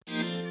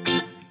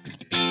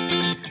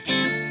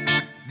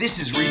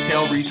This is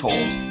Retail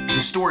Retold,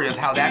 the story of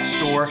how that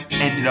store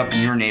ended up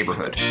in your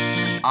neighborhood.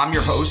 I'm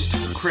your host,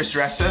 Chris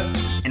Ressa,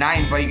 and I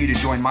invite you to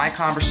join my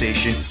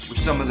conversation with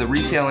some of the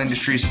retail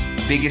industry's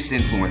biggest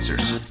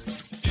influencers.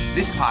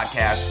 This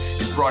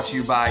podcast is brought to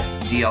you by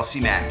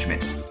DLC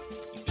Management.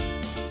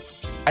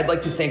 I'd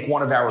like to thank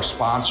one of our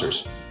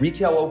sponsors,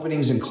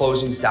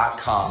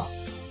 RetailOpeningsandClosings.com.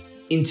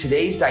 In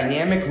today's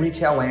dynamic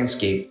retail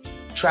landscape,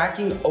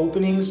 tracking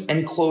openings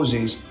and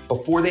closings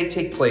before they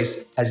take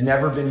place has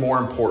never been more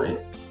important.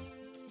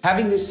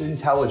 Having this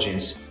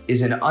intelligence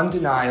is an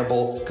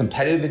undeniable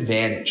competitive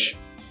advantage.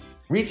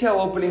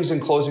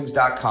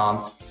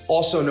 RetailOpeningsandClosings.com,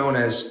 also known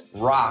as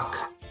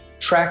ROC,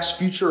 tracks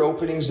future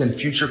openings and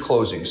future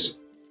closings.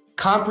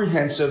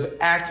 Comprehensive,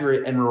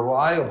 accurate, and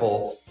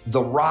reliable,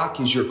 the ROC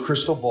is your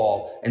crystal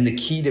ball and the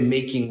key to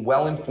making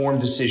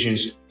well-informed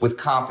decisions with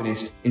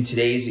confidence in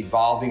today's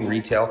evolving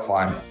retail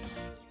climate.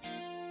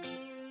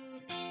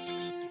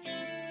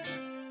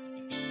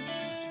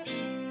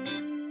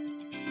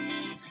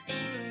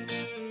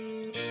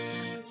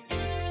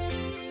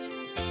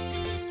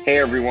 Hey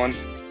everyone,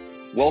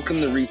 welcome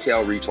to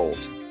Retail Retold.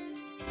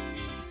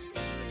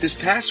 This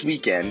past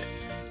weekend,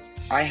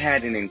 I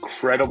had an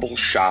incredible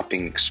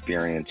shopping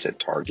experience at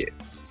Target.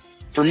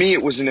 For me,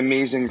 it was an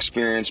amazing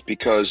experience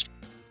because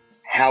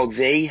how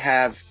they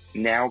have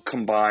now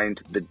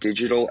combined the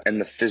digital and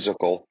the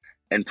physical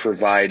and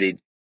provided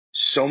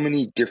so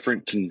many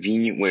different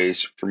convenient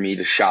ways for me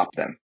to shop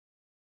them.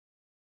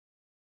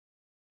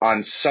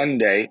 On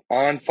Sunday,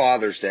 on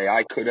Father's Day,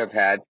 I could have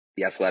had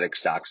the athletic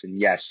socks, and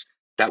yes,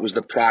 that was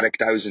the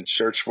product I was in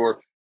search for.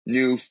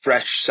 New,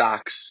 fresh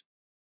socks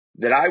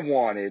that I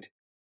wanted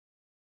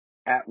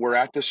were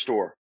at the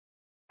store.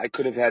 I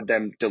could have had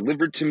them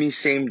delivered to me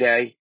same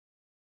day.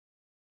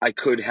 I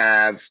could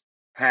have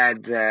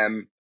had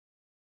them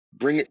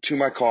bring it to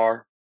my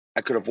car.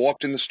 I could have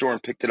walked in the store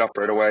and picked it up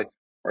right away,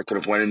 or I could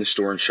have went in the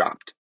store and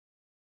shopped.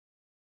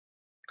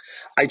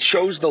 I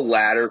chose the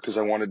latter because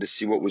I wanted to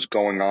see what was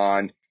going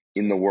on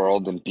in the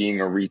world, and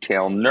being a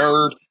retail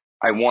nerd,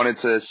 I wanted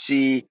to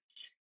see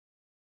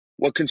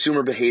what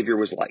consumer behavior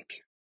was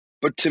like.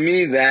 But to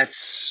me,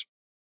 that's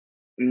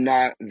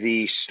not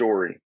the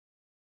story.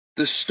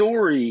 The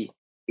story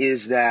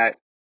is that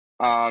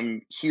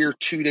I'm here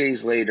 2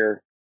 days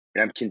later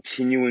and I'm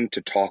continuing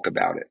to talk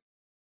about it.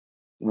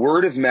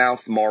 Word of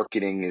mouth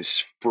marketing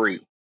is free.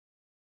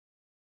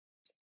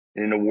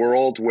 In a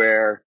world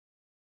where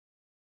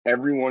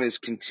everyone is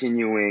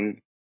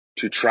continuing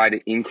to try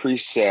to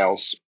increase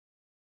sales,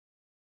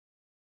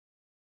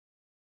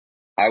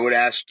 I would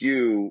ask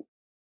you,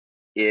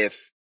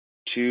 if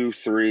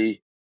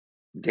 2-3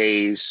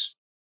 days,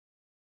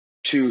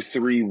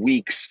 2-3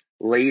 weeks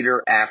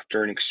later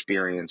after an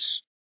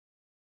experience,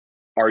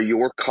 are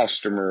your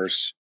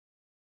customers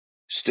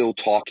still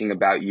talking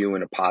about you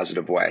in a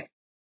positive way?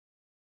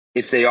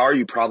 If they are,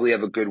 you probably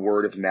have a good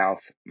word of mouth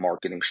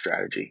marketing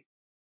strategy.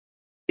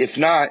 If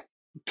not,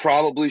 you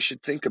probably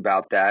should think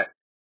about that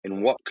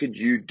and what could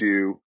you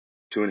do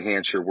to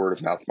enhance your word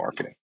of mouth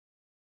marketing.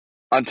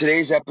 On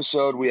today's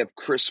episode, we have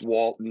Chris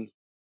Walton.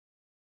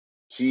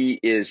 He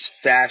is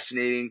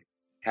fascinating,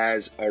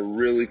 has a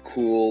really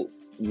cool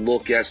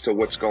look as to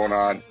what's going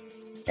on,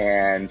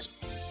 and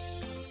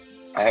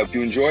I hope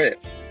you enjoy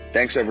it.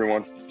 Thanks,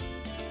 everyone.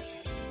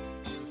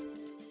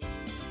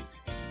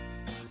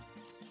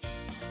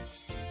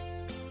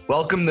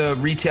 Welcome to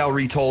Retail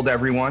Retold,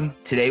 everyone.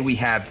 Today we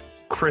have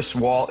Chris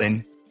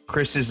Walton.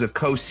 Chris is the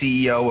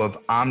co-CEO of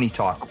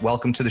Omni-Talk.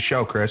 Welcome to the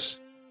show,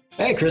 Chris.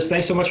 Hey, Chris.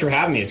 Thanks so much for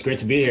having me. It's great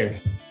to be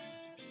here.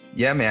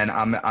 Yeah, man.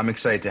 I'm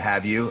excited to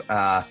have you.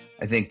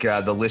 I think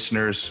the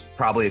listeners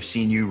probably have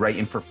seen you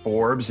writing for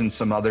Forbes and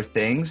some other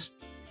things.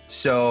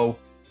 So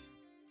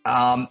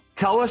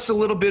tell us a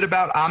little bit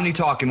about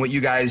Omni-Talk and what you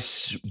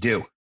guys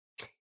do.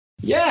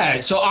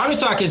 Yeah, so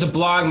Omni-Talk is a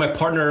blog my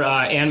partner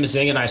Ann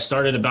Mazing and I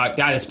started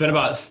it's been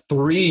about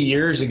 3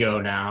 years ago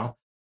now.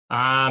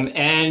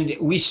 And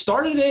we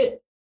started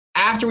it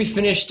after we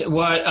finished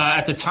what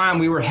at the time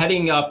we were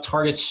heading up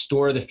Target's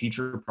Store of the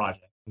Future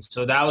project. And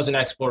so that was an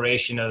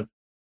exploration of,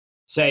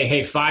 say,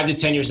 hey, 5 to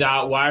 10 years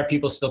out, why are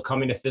people still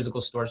coming to physical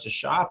stores to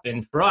shop?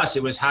 And for us,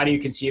 it was, how do you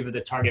conceive of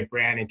the Target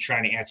brand and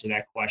trying to answer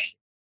that question?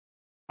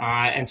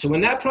 And so when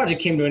that project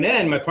came to an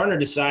end, my partner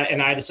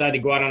and I decided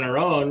to go out on our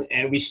own,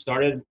 and we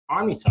started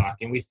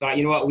Omni-Talk. And we thought,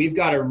 you know what, we've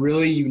got a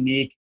really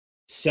unique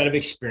set of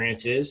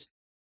experiences,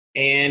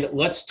 and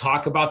let's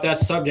talk about that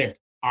subject,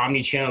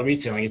 omni-channel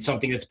retailing. It's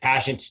something that's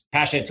passionate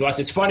to us.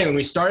 It's funny, when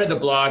we started the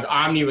blog,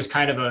 omni was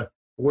kind of a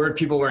word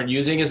people weren't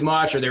using as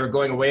much, or they were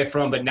going away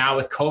from. But now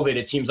with COVID,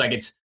 it seems like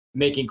it's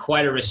making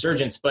quite a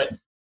resurgence. But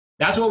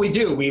that's what we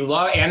do.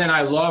 Ann and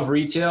I love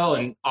retail,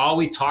 and all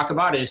we talk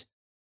about is,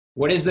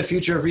 what is the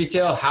future of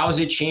retail? How is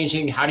it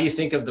changing? How do you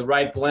think of the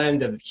right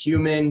blend of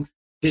human,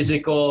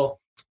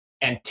 physical,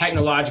 and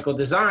technological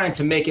design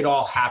to make it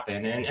all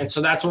happen? And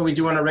so that's what we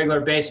do on a regular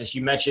basis.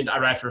 You mentioned I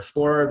write for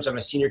Forbes. I'm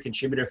a senior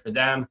contributor for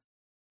them.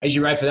 I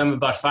usually write for them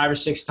about 5 or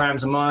 6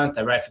 times a month.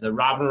 I write for the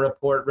Robin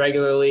Report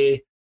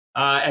regularly.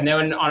 And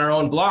then on our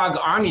own blog,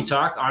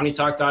 Omni-Talk,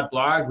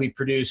 omnitalk.blog, we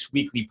produce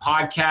weekly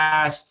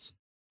podcasts.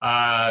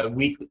 On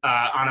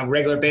a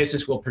regular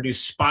basis, we'll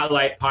produce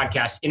spotlight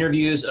podcast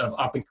interviews of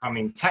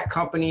up-and-coming tech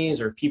companies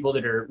or people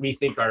that we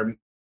think are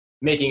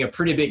making a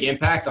pretty big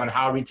impact on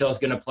how retail is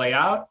going to play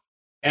out.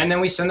 And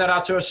then we send that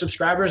out to our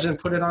subscribers and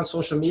put it on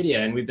social media.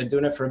 And we've been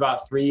doing it for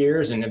about 3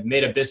 years and have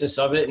made a business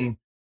of it. And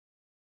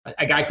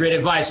I got great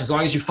advice. As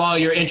long as you follow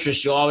your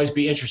interests, you'll always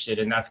be interested.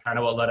 And that's kind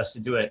of what led us to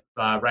do it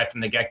right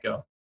from the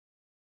get-go.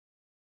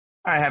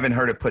 I haven't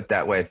heard it put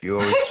that way. If you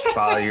always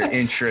follow your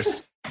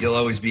interests, you'll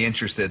always be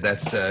interested.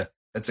 That's a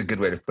good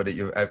way to put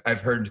it.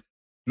 I've heard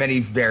many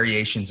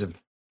variations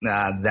of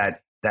that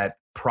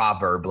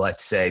proverb,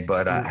 let's say,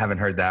 but I haven't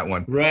heard that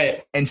one.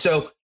 Right. And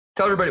so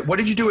tell everybody, what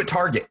did you do at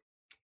Target?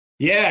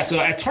 Yeah, so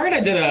at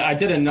Target, I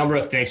did a number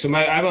of things. So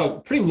I have a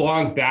pretty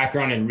long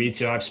background in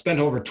retail. I've spent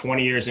over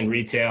 20 years in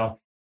retail.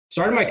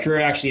 Started my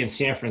career actually in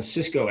San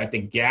Francisco at the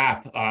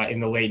Gap in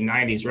the late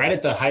 90s, right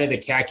at the height of the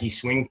khaki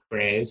swing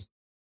craze,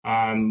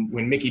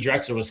 when Mickey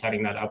Drexler was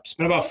heading that up.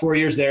 Spent about 4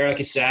 years there, like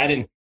I said,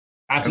 and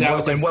after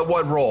that. And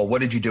what role?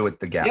 What did you do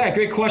at the Gap? Yeah,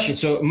 great question.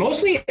 So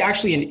mostly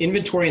actually in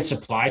inventory and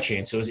supply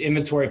chain. So it was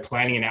inventory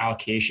planning and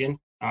allocation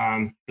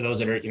for those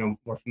that are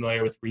more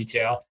familiar with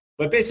retail.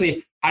 But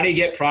basically, how do you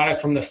get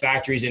product from the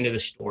factories into the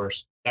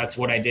stores? That's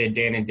what I did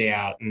day in and day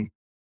out. And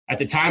at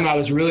the time, I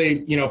was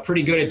really,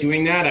 pretty good at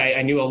doing that.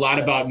 I knew a lot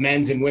about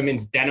men's and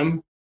women's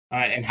denim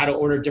and how to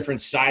order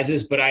different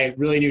sizes, but I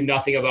really knew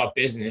nothing about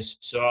business.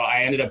 So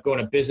I ended up going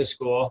to business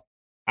school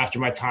after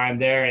my time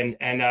there. And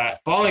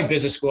following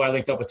business school, I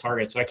linked up with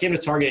Target. So I came to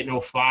Target in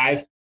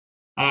 2005.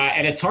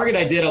 And at Target,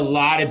 I did a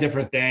lot of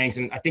different things.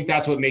 And I think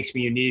that's what makes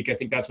me unique. I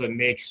think that's what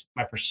makes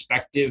my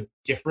perspective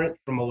different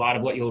from a lot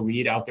of what you'll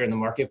read out there in the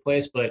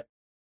marketplace. But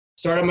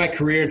started my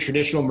career in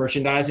traditional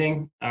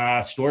merchandising,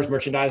 stores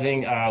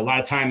merchandising, a lot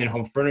of time in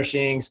home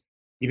furnishings,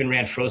 even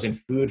ran frozen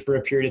food for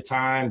a period of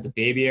time, the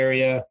baby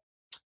area.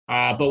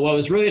 But what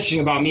was really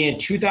interesting about me in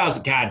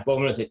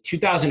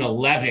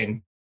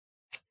 2011,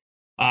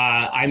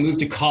 I moved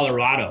to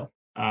Colorado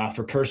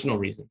for personal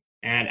reasons.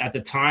 And at the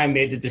time,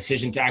 made the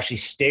decision to actually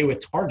stay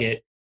with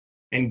Target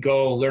and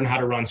go learn how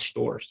to run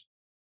stores.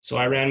 So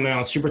I ran my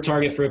own Super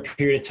Target for a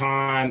period of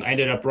time. I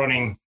ended up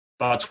running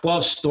about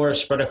 12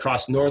 stores spread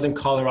across northern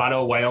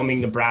Colorado, Wyoming,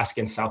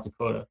 Nebraska, and South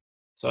Dakota.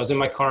 So I was in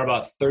my car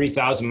about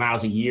 30,000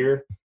 miles a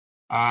year.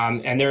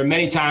 And there were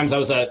many times I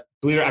had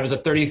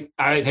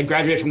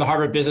graduated from the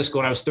Harvard Business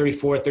School and I was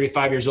 34,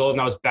 35 years old,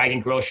 and I was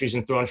bagging groceries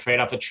and throwing freight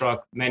off the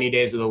truck many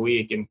days of the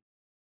week. And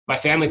my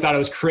family thought it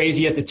was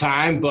crazy at the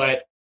time,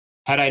 but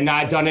had I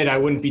not done it, I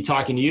wouldn't be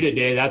talking to you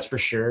today, that's for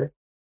sure.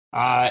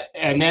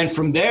 And then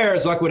from there,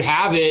 as luck would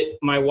have it,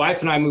 my wife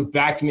and I moved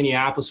back to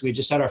Minneapolis. We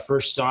just had our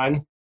first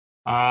son,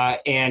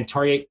 and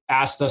Target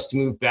asked us to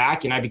move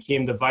back, and I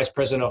became the vice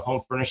president of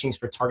home furnishings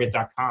for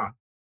Target.com.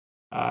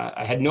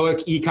 I had no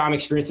e-com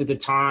experience at the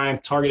time.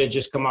 Target had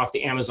just come off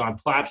the Amazon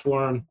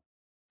platform.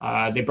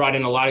 They brought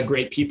in a lot of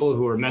great people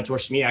who were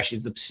mentors to me. Actually,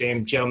 it's the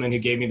same gentleman who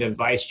gave me the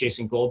advice,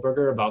 Jason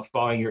Goldberger, about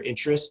following your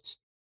interests.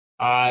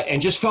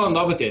 And just fell in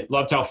love with it.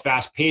 Loved how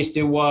fast-paced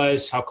it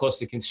was, how close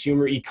to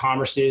consumer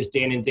e-commerce is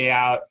day in and day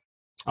out,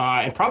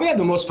 and probably had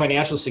the most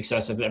financial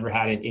success I've ever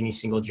had in any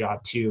single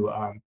job too,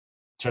 in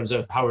terms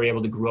of how we're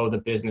able to grow the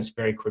business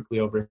very quickly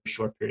over a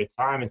short period of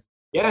time.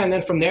 And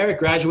then from there, it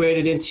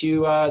graduated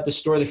into the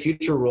Store of the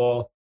Future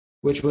role,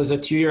 which was a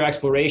 2-year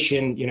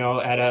exploration,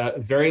 at a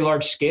very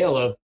large scale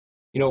of,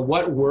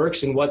 what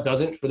works and what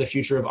doesn't for the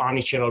future of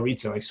omnichannel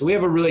retailing. So we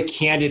have a really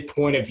candid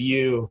point of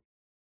view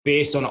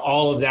based on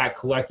all of that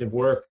collective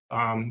work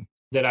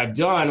that I've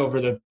done over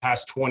the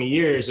past 20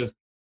 years of,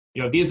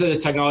 these are the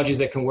technologies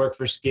that can work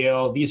for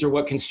scale. These are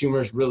what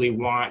consumers really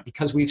want,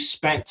 because we've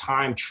spent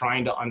time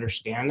trying to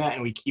understand that,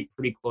 and we keep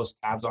pretty close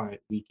tabs on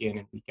it week in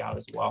and week out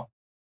as well.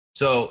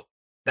 So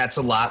that's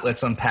a lot.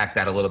 Let's unpack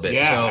that a little bit.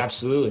 Yeah,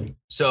 absolutely.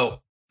 So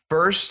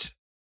first,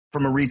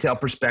 from a retail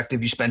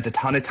perspective, you spent a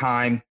ton of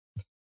time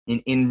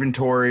in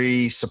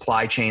inventory,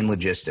 supply chain,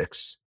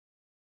 logistics.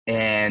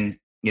 And,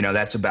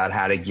 that's about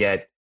how to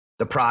get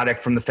the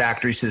product from the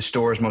factories to the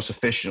stores most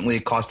efficiently,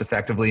 cost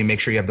effectively, and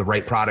make sure you have the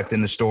right product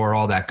in the store,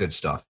 all that good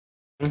stuff.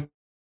 Mm-hmm.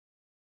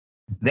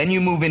 Then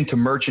you move into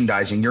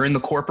merchandising. You're in the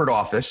corporate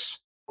office.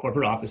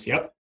 Corporate office,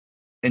 yep.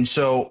 And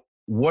so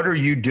what are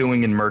you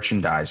doing in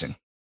merchandising?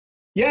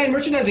 Yeah, in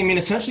merchandising,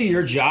 essentially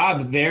your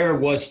job there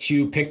was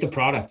to pick the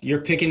product.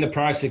 You're picking the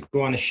products that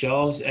go on the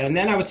shelves. And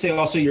then I would say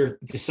also you're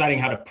deciding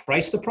how to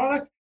price the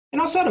product and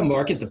also how to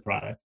market the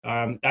product.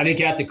 I think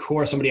at the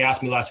core, somebody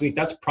asked me last week,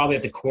 that's probably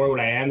at the core what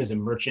I am, is a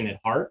merchant at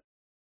heart.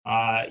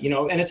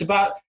 And it's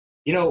about,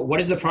 what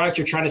is the product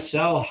you're trying to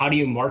sell? How do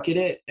you market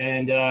it?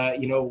 And,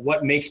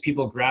 what makes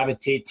people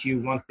gravitate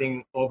to one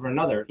thing over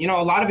another? A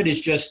lot of it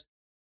is just,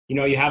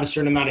 you have a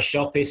certain amount of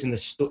shelf space in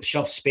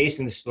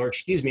the store,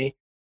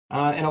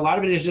 and a lot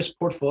of it is just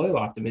portfolio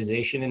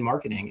optimization and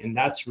marketing. And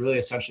that's really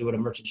essentially what a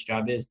merchant's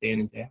job is day in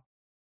and day out.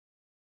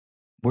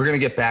 We're going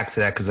to get back to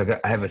that because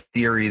I have a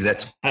theory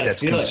that's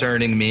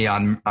concerning me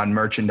on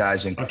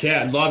merchandising. Okay,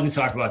 I'd love to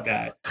talk about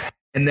that.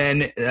 And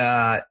then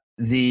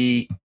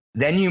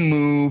then you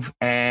move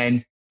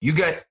and you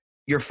get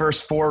your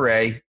first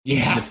foray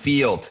into the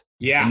field.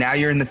 Yeah. And now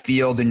you're in the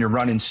field and you're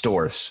running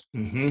stores.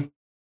 Mm-hmm.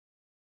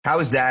 How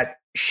has that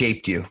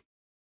shaped you?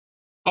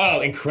 Oh,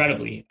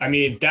 incredibly. I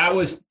mean, that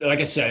was, like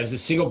I said, it was the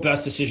single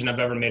best decision I've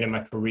ever made in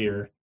my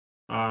career.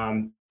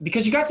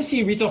 Because you got to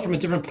see retail from a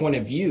different point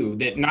of view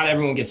that not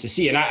everyone gets to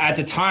see. And at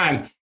the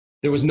time,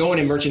 there was no one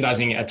in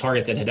merchandising at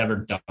Target that had ever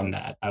done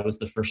that. I was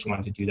the first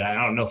one to do that.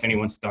 I don't know if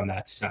anyone's done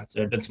that since.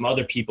 There have been some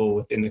other people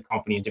within the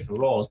company in different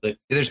roles, but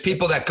there's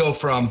people that go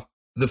from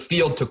the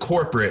field to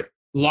corporate.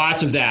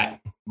 Lots of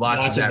that.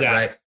 Lots of that,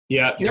 right?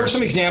 Yeah. There were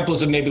some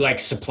examples of maybe like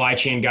supply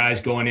chain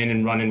guys going in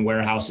and running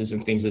warehouses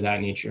and things of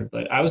that nature.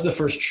 But I was the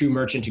first true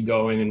merchant to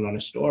go in and run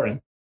a store.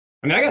 And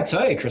I mean, I got to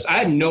tell you, Chris, I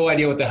had no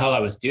idea what the hell I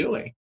was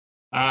doing.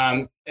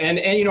 And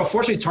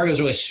fortunately, Target was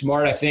really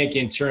smart, I think,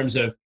 in terms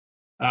of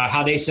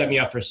how they set me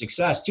up for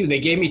success too. They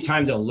gave me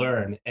time to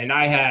learn. And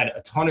I had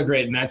a ton of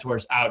great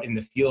mentors out in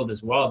the field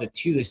as well that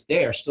to this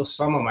day are still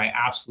some of my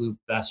absolute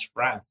best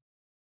friends.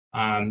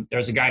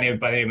 There's a guy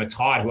by the name of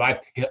Todd who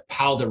I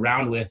palled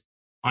around with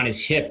on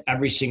his hip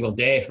every single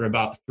day for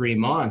about 3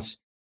 months,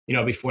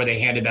 before they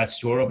handed that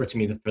store over to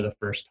me for the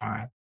first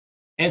time.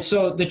 And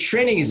so the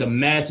training is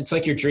immense. It's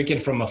like you're drinking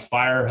from a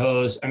fire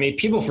hose. I mean,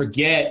 people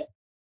forget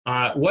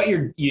what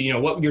you're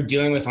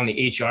dealing with on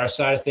the HR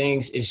side of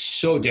things is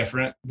so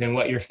different than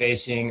what you're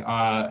facing,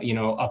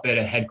 up at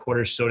a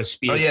headquarters, so to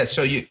speak. Oh yeah.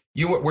 So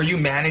were you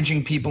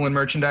managing people in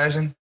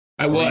merchandising?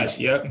 I was.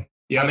 Yep.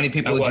 How many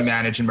people did you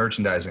manage in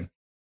merchandising?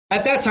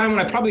 At that time, when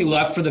I probably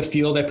left for the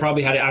field, I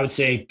probably had, I would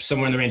say,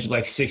 somewhere in the range of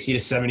like 60 to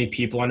 70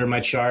 people under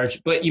my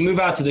charge. But you move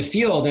out to the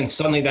field and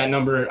suddenly that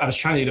number, I was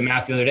trying to do the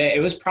math the other day,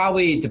 it was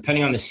probably,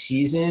 depending on the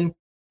season,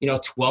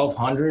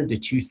 1,200 to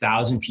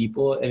 2,000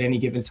 people at any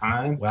given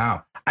time.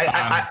 Wow.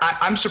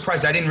 I'm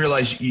surprised. I didn't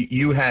realize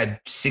you had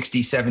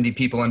 60, 70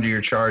 people under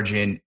your charge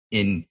in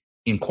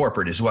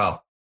corporate as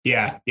well.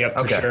 Yeah. Yep.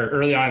 For sure.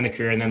 Early on in the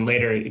career. And then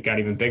later it got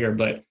even bigger.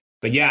 But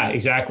yeah,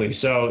 exactly.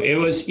 So it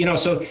was,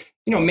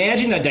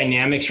 managing the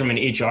dynamics from an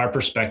HR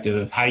perspective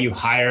of how you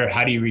hire,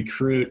 how do you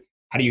recruit,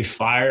 how do you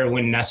fire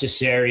when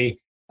necessary,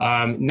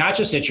 not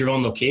just at your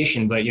own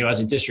location, but, as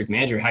a district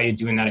manager, how you're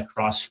doing that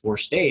across 4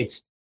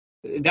 states.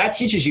 That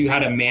teaches you how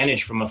to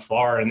manage from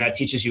afar, and that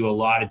teaches you a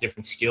lot of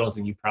different skills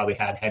than you probably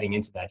had heading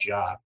into that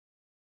job.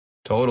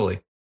 Totally.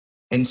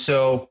 And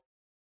so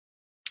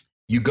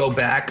you go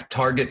back,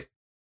 Target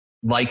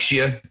likes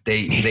you.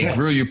 They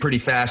grew you pretty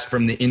fast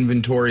from the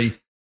inventory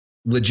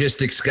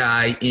logistics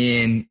guy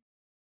in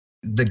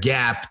the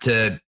Gap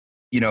to,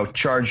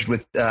 charged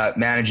with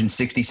managing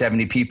 60,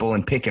 70 people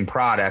and picking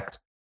product.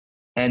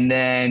 And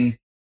then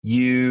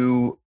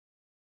you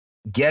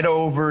get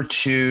over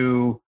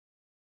to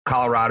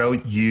Colorado,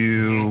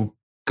 you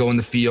go in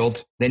the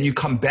field, then you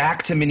come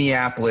back to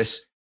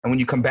Minneapolis. And when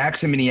you come back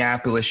to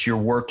Minneapolis, you're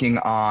working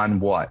on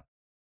what?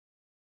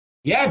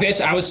 Yeah,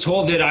 basically, I was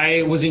told that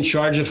I was in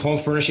charge of home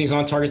furnishings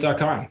on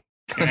Target.com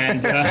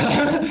and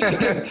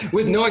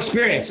with no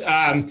experience.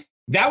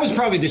 That was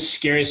probably the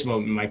scariest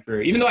moment in my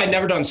career. Even though I'd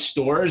never done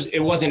stores, it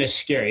wasn't as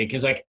scary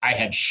because I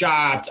had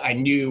shopped. I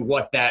knew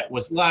what that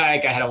was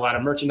like. I had a lot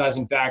of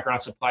merchandising background,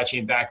 supply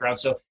chain background.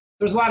 So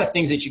there's a lot of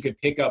things that you could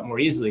pick up more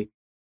easily.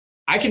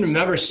 I can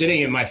remember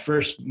sitting in my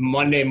first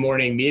Monday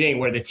morning meeting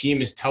where the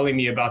team is telling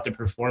me about the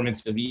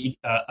performance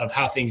of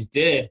how things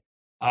did,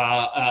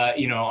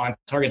 on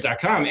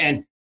Target.com.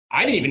 And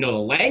I didn't even know the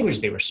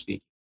language they were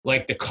speaking.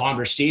 Like the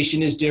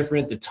conversation is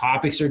different. The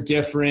topics are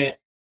different.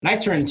 And I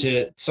turned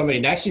to somebody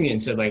next to me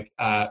and said,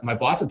 my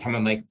boss at the time,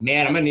 I'm like,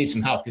 man, I'm going to need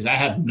some help because I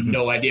have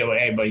no idea what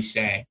anybody's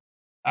saying.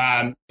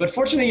 But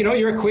fortunately,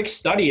 you're a quick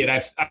study. And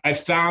I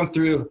found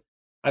through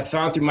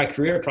my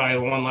career,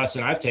 probably one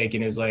lesson I've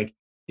taken is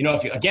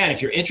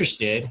if you're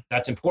interested,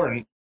 that's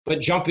important,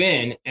 but jump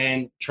in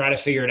and try to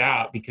figure it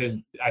out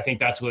because I think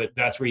that's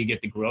where you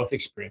get the growth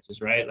experiences,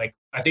 right? Like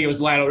I think it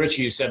was Lionel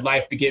Richie who said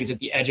life begins at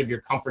the edge of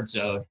your comfort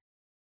zone.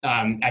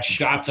 At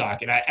Shop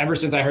Talk. And ever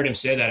since I heard him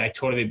say that, I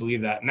totally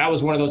believe that. And that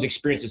was one of those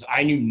experiences.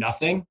 I knew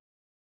nothing,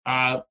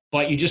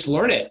 but you just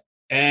learn it.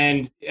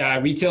 And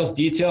retail's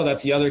detail,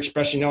 that's the other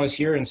expression you always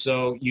hear. And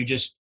so you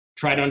just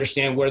try to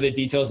understand what are the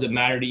details that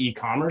matter to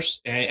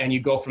e-commerce and you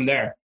go from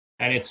there.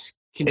 And it's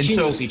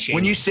continuously changing.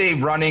 When you say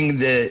running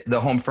the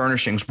home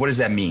furnishings, what does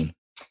that mean?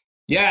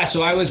 Yeah,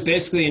 so I was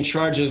basically in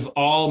charge of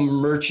all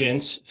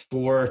merchants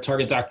for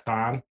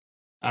Target.com.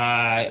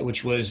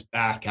 Which was,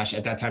 at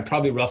that time,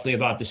 probably roughly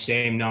about the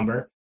same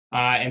number.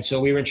 And so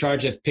we were in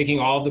charge of picking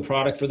all of the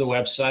product for the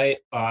website.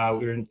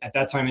 We were at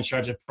that time in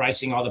charge of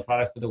pricing all the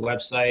product for the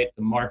website,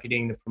 the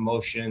marketing, the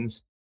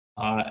promotions,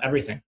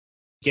 everything,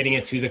 getting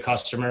it to the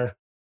customer,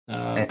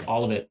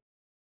 all of it.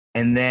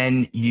 And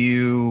then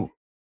you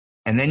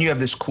have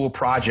this cool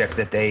project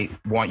that they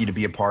want you to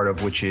be a part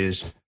of, which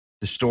is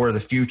the Store of the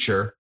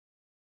Future.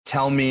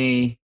 Tell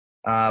me,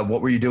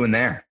 what were you doing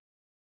there?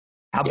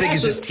 How big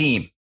is this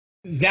team?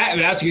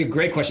 That's a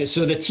great question.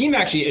 So the team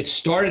actually, it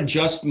started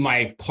just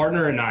my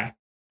partner and I,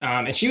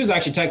 and she was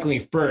actually technically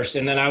first,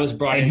 and then I was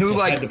brought in to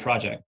head the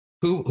project.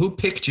 Who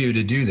picked you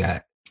to do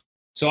that?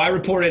 So I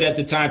reported at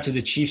the time to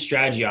the chief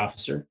strategy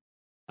officer.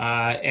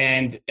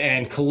 And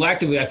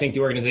collectively, I think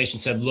the organization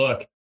said,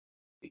 look,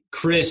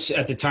 Chris,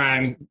 at the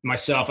time,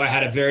 myself, I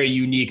had a very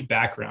unique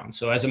background.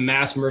 So as a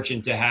mass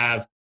merchant, to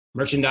have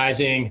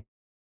merchandising,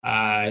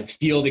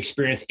 field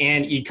experience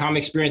and e-com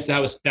experience,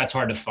 that's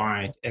hard to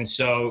find. And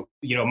so,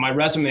 my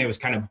resume was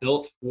kind of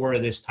built for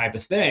this type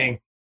of thing.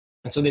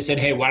 And so they said,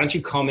 hey, why don't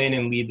you come in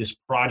and lead this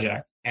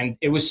project? And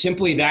it was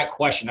simply that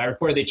question. I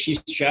reported the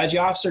chief strategy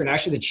officer and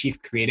actually the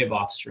chief creative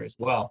officer as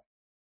well.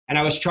 And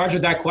I was charged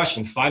with that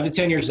question. 5 to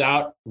 10 years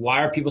out,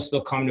 why are people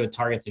still coming to a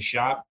Target to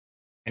shop?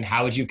 And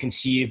how would you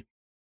conceive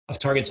of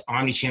Target's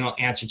omni-channel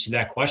answer to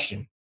that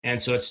question? And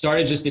so it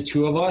started just the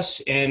two of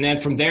us. And then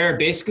from there,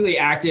 basically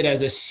acted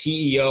as a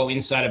CEO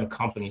inside of a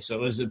company. So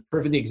it was a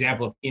perfect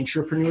example of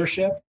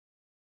entrepreneurship.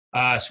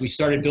 So we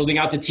started building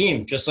out the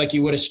team just like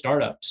you would a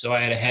startup. So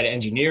I had a head of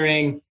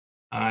engineering.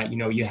 I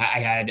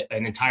had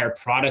an entire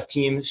product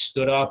team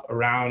stood up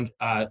around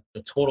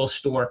the total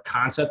store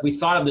concept. We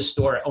thought of the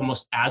store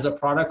almost as a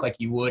product like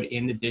you would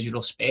in the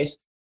digital space.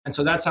 And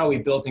so that's how we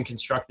built and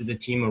constructed the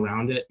team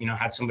around it.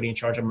 Had somebody in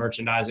charge of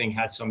merchandising,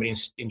 had somebody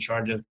in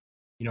charge of,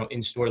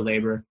 in-store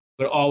labor,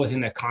 but all within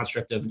the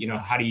construct of,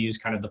 how to use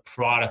kind of the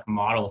product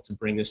model to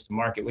bring this to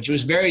market, which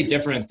was very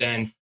different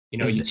than,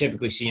 you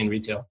typically see in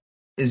retail.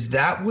 Is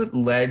that what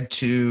led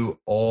to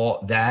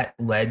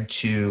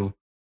the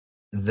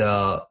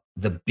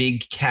big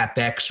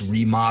CapEx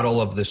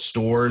remodel of the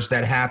stores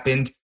that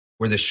happened,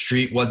 where the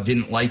street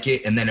didn't like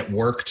it and then it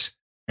worked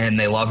and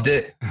they loved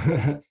it?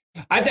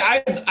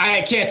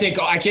 I can't take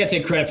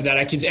credit for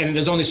that. And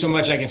there's only so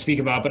much I can speak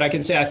about, but I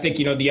can say I think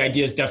the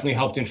ideas definitely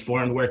helped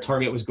inform where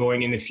Target was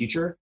going in the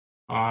future.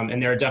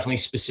 And there are definitely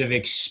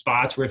specific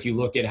spots where if you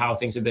look at how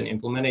things have been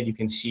implemented, you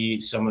can see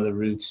some of the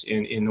roots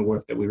in the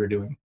work that we were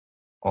doing.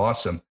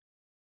 Awesome.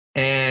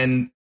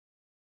 And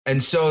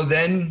so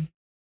then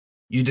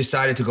you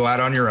decided to go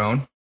out on your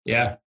own.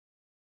 Yeah.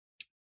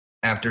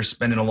 After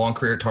spending a long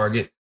career at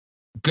Target.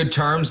 Good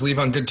terms, leave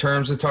on good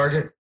terms at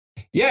Target?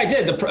 Yeah, I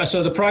did.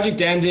 So the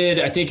project ended,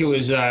 I think it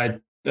was,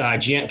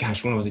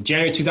 when was it?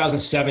 January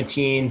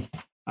 2017.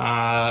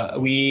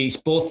 We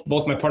both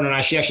my partner and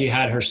I, she actually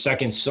had her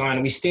second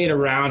son. We stayed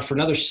around for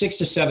another 6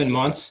 to 7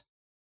 months.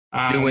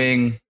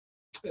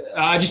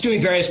 Just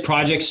doing various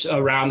projects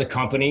around the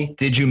company.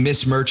 Did you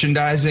miss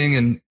merchandising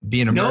and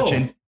being a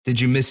merchant?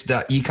 Did you miss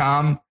the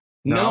e-com?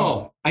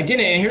 No, I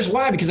didn't. And here's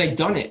why, because I'd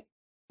done it.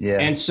 Yeah.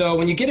 And so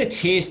when you get a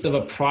taste of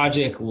a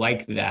project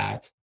like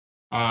that,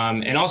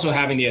 and also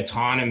having the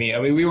autonomy,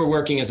 we were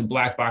working as a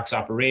black box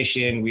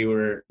operation. We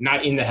were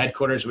not in the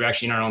headquarters. We were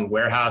actually in our own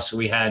warehouse. So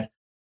we had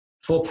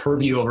full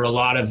purview over a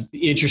lot of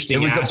interesting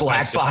aspects. It was a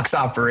black box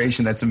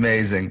operation. That's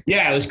amazing.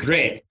 Yeah, it was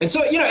great. And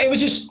so, it was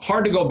just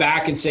hard to go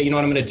back and say, I'm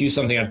going to do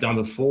something I've done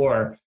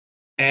before.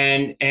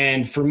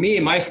 And for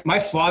me, my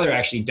father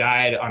actually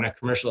died on a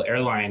commercial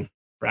airline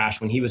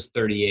crash when he was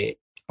 38.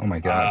 Oh my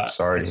God.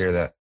 Sorry to hear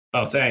that.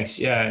 Oh, thanks.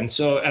 Yeah. And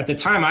so at the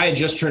time I had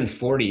just turned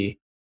 40.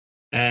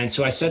 And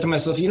so I said to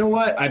myself, you know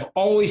what? I've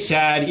always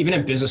had, even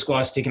in business school, I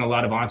was taking a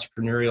lot of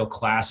entrepreneurial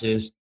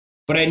classes,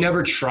 but I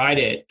never tried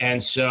it.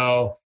 And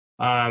so,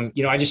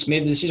 I just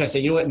made the decision. I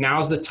said, you know what?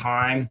 Now's the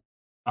time.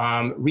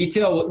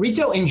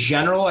 Retail in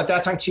general at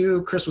that time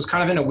too, Chris, was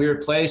kind of in a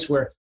weird place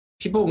where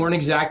people weren't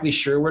exactly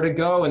sure where to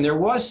go. And there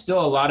was still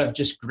a lot of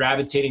just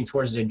gravitating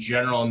towards the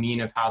general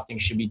mean of how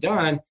things should be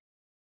done.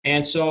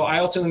 And so I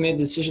ultimately made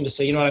the decision to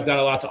say, I've got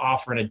a lot to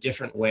offer in a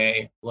different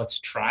way. Let's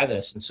try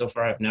this. And so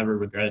far, I've never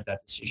regretted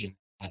that decision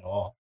at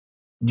all.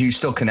 Do you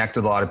still connect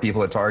with a lot of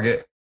people at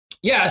Target?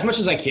 Yeah, as much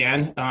as I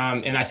can.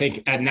 And I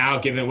think now,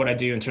 given what I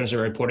do in terms of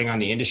reporting on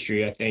the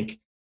industry, I think,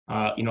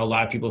 a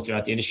lot of people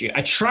throughout the industry.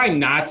 I try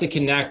not to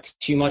connect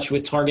too much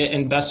with Target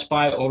and Best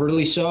Buy,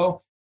 overly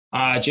so,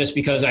 just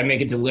because I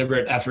make a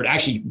deliberate effort. I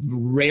actually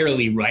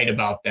rarely write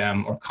about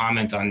them or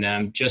comment on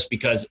them, just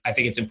because I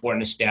think it's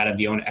important to stay out of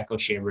the own echo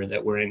chamber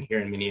that we're in here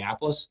in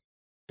Minneapolis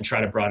and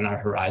try to broaden our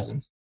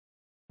horizons.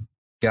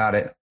 Got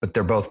it. But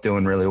they're both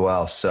doing really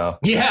well. So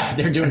yeah,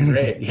 they're doing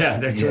great. Yeah,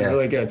 they're doing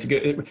really good. It's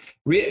good.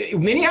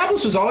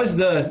 Minneapolis was always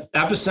the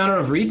epicenter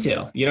of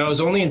retail. It was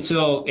only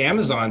until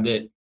Amazon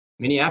that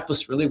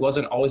Minneapolis really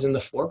wasn't always in the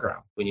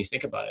foreground. When you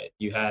think about it,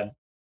 you had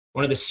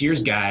one of the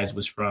Sears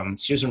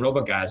and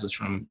Roebuck guys was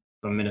from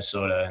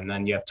Minnesota. And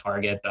then you have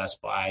Target,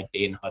 Best Buy,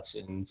 Dayton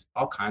Hudson's,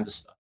 all kinds of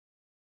stuff.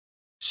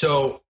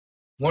 So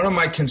one of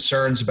my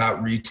concerns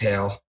about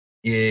retail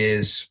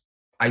is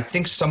I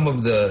think some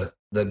of the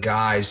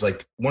guys,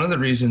 like one of the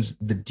reasons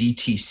the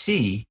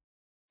DTC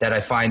that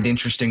I find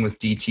interesting with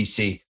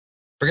DTC,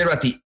 forget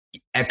about the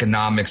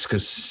economics,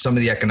 because some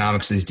of the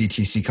economics of these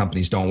DTC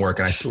companies don't work.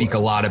 And I speak a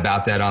lot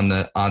about that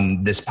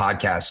on this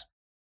podcast.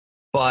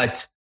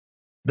 But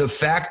the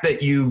fact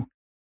that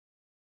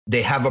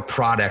they have a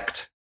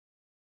product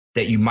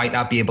that you might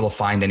not be able to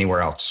find anywhere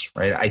else,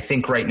 right? I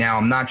think right now,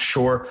 I'm not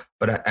sure,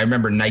 but I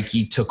remember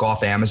Nike took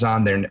off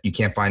Amazon. You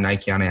can't find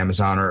Nike on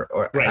Amazon, or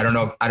right. I don't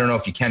know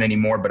if you can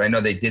anymore, but I know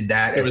they did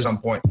that at some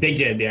point. They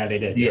did. Yeah, they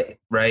did. Yeah.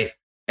 Right.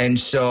 And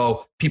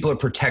so people are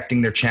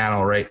protecting their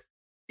channel, right?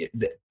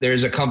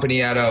 there's a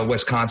company out of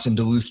Wisconsin,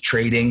 Duluth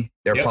Trading.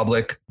 They're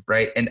public,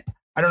 right? And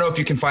I don't know if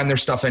you can find their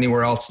stuff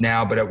anywhere else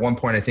now, but at one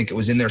point I think it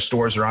was in their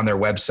stores or on their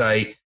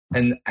website.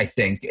 And I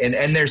think, and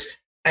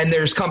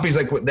there's companies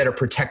like that are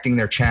protecting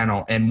their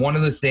channel. And one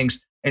of the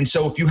things, and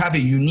so if you have a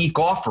unique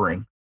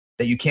offering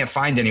that you can't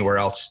find anywhere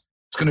else,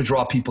 it's going to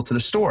draw people to the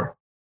store,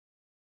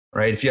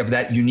 right? If you have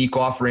that unique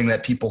offering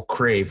that people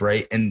crave,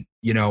 right? And,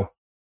 you know,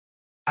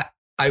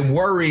 I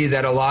worry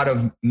that a lot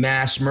of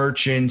mass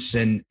merchants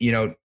and, you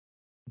know,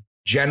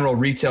 general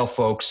retail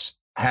folks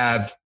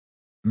have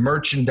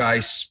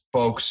merchandise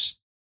folks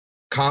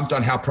comped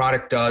on how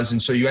product does.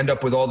 And so you end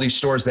up with all these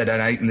stores that,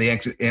 and the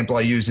example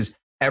I use is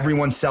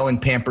everyone's selling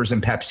Pampers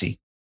and Pepsi.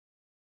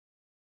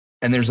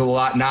 And there's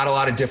not a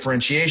lot of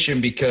differentiation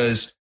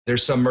because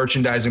there's some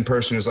merchandising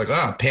person who's like,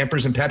 oh,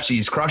 Pampers and Pepsi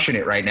is crushing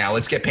it right now.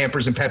 Let's get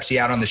Pampers and Pepsi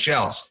out on the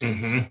shelves.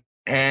 Mm-hmm.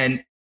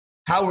 And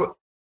how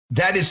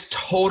that is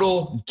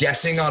total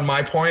guessing on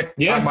my part.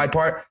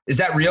 Is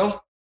that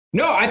real?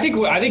 No, I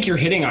think you're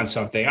hitting on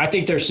something. I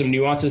think there's some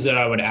nuances that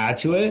I would add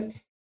to it.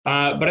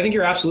 But I think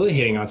you're absolutely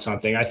hitting on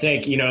something. I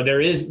think, you know, there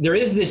is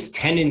this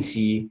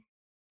tendency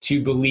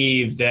to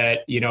believe that,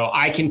 you know,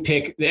 I can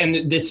pick, and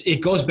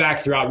it goes back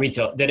throughout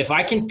retail, that if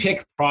I can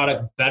pick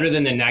product better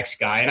than the next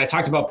guy, and I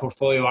talked about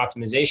portfolio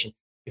optimization,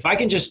 if I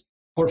can just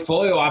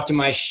portfolio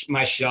optimize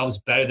my shelves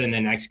better than the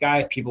next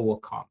guy, people will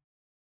come.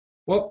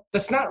 Well,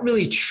 that's not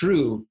really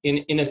true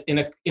in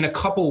a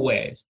couple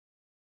ways.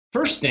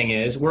 First thing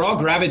is we're all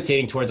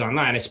gravitating towards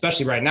online,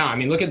 especially right now. I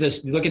mean, look at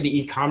this. Look at the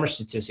e-commerce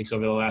statistics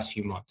over the last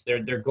few months.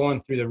 They're going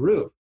through the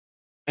roof.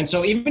 And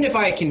so even if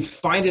I can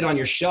find it on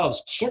your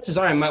shelves, chances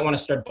are I might want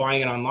to start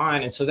buying it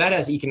online. And so that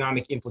has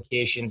economic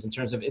implications in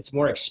terms of it's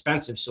more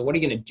expensive. So what are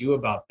you going to do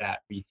about that,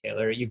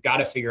 retailer? You've got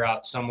to figure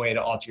out some way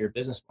to alter your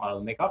business model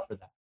to make up for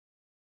that.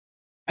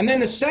 And then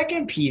the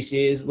second piece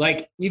is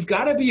like, you've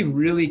got to be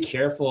really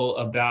careful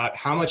about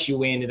how much you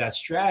weigh into that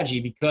strategy,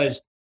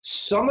 because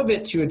some of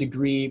it to a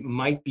degree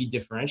might be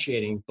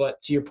differentiating,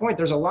 but to your point,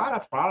 there's a lot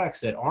of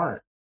products that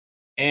aren't.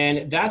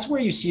 And that's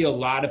where you see a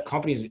lot of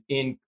companies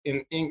in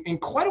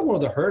quite a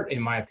world of hurt,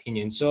 in my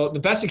opinion. So the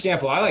best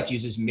example I like to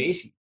use is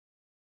Macy's.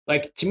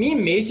 Like, to me,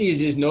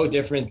 Macy's is no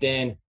different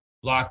than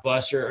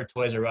Blockbuster or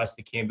Toys R Us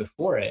that came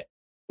before it.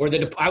 Or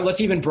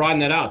let's even broaden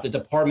that out, the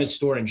department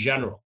store in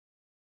general.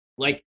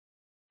 Like,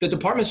 the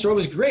department store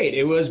was great.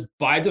 It was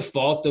by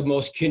default the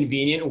most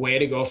convenient way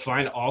to go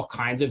find all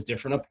kinds of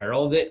different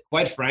apparel that,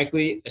 quite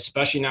frankly,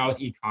 especially now with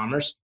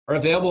e-commerce, are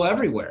available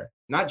everywhere,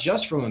 not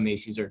just from a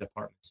Macy's or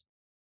department store.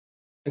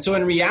 And so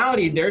in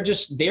reality, they're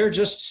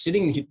just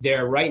sitting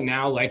there right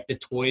now like the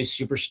toys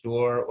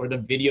superstore or the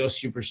video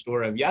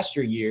superstore of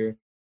yesteryear.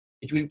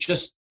 It was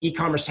just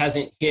e-commerce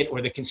hasn't hit,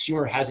 or the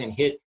consumer hasn't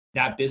hit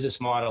that business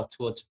model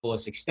to its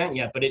fullest extent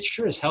yet, but it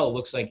sure as hell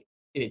looks like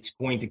it's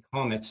going to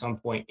come at some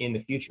point in the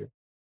future.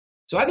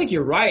 So I think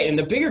you're right. And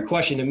the bigger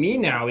question to me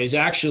now is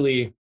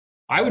actually,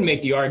 I would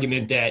make the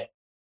argument that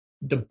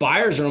the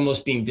buyers are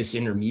almost being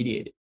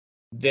disintermediated.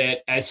 That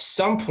at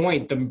some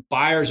point, the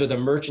buyers or the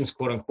merchants,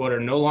 quote unquote, are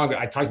no longer,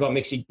 I talked about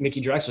Mickey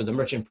Drexler, the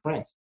merchant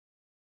prince.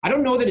 I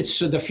don't know that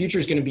the future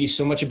is going to be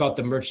so much about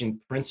the merchant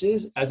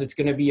princes as it's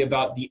going to be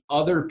about the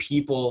other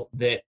people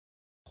that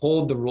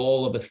hold the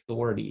role of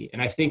authority.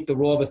 And I think the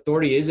role of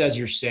authority is, as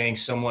you're saying,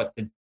 somewhat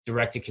the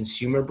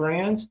direct-to-consumer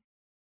brands.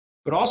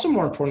 But also,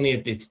 more importantly,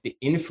 it's the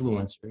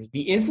influencers.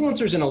 The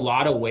influencers in a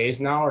lot of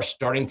ways now are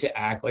starting to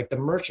act like the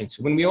merchants.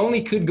 When we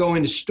only could go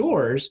into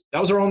stores, that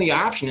was our only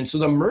option. And so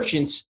the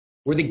merchants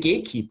were the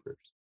gatekeepers.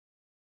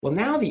 Well,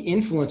 now the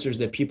influencers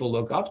that people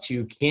look up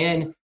to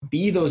can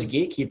be those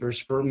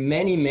gatekeepers for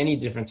many, many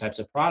different types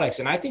of products.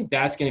 And I think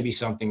that's going to be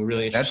something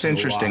really interesting.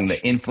 That's interesting. The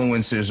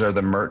influencers are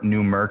the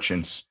new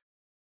merchants.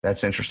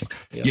 That's interesting.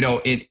 Yep. You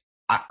know,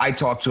 I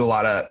talk to a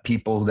lot of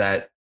people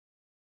that,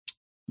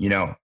 you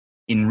know,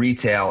 in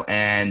retail,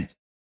 and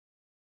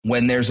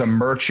when there's a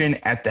merchant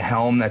at the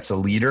helm that's a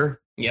leader,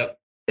 yep,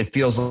 it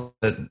feels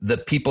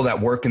the people that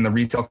work in the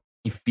retail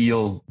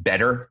feel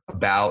better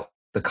about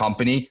the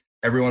company.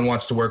 Everyone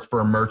wants to work for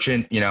a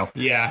merchant, you know,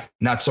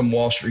 not some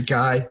Wall Street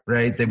guy,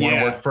 right? They want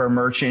to work for a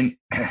merchant.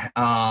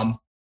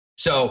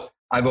 So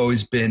I've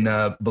always been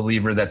a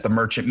believer that the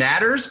merchant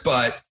matters,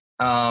 but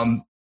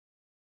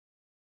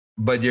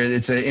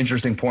it's an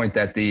interesting point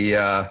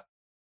that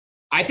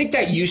I think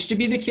that used to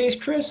be the case,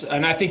 Chris.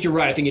 And I think you're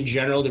right. I think in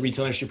general, the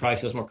retail industry probably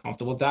feels more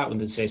comfortable with that when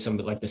they say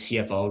somebody like the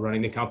CFO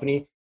running the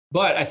company.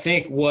 But I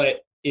think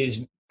what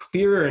is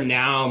clearer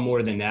now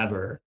more than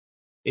ever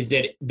is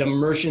that the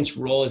merchant's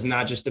role is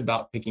not just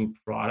about picking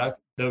product.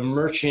 The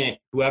merchant,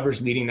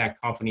 whoever's leading that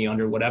company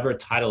under whatever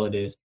title it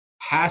is,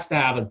 has to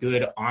have a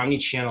good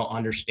omni-channel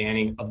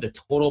understanding of the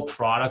total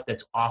product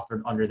that's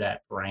offered under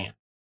that brand.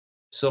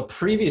 So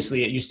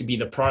previously, it used to be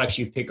the products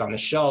you pick on the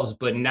shelves,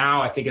 but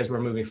now I think as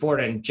we're moving forward,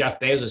 and Jeff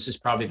Bezos is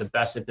probably the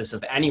best at this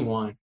of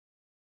anyone,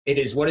 it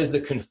is what is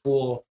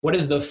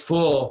the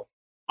full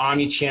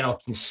omni-channel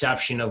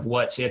conception of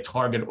what, say, a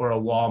Target or a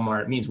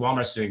Walmart means.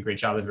 Walmart's doing a great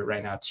job of it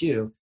right now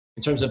too,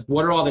 in terms of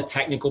what are all the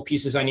technical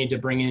pieces I need to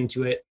bring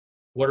into it?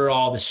 What are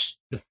all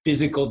the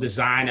physical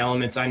design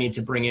elements I need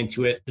to bring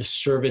into it, the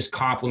service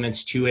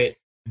complements to it?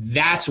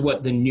 That's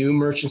what the new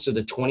merchants of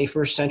the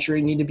 21st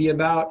century need to be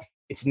about.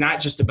 It's not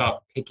just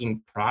about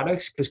picking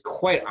products, because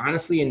quite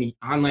honestly, in the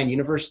online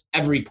universe,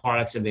 every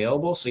product's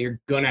available. So you're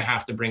going to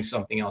have to bring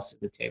something else to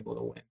the table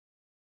to win.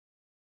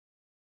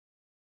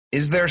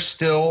 Is there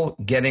still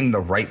getting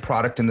the right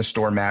product in the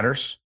store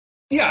matters?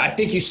 Yeah, I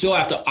think you still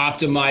have to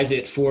optimize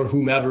it for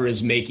whomever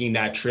is making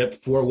that trip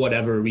for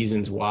whatever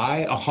reasons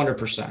why,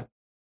 100%.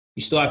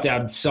 You still have to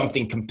have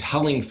something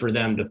compelling for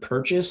them to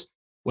purchase,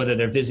 whether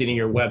they're visiting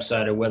your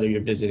website or whether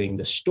you're visiting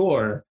the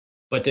store.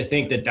 But to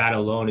think that that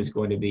alone is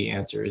going to be the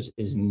answer is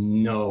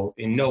in no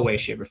way,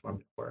 shape, or form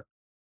to work.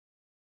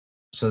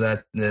 So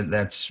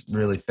that's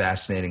really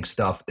fascinating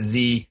stuff. And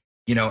the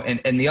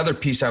other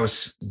piece I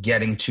was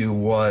getting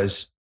to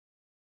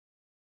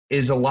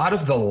is a lot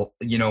of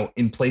the,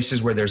 in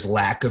places where there's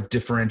lack of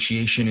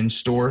differentiation in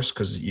stores,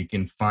 because you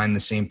can find the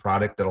same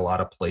product at a lot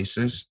of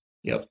places.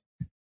 Yep.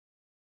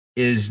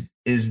 Is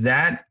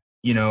that,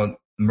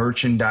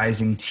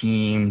 merchandising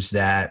teams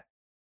that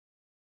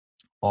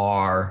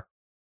are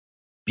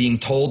being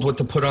told what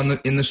to put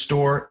in the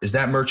store? Is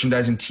that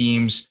merchandising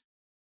teams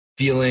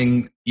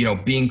feeling,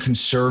 being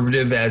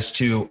conservative as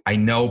to, I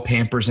know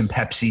Pampers and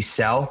Pepsi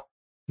sell.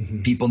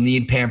 Mm-hmm. People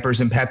need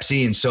Pampers and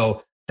Pepsi, and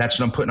so that's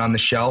what I'm putting on the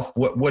shelf.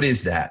 What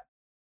is that?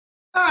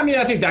 I mean,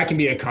 I think that can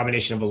be a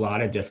combination of a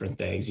lot of different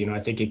things. I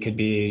think it could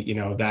be,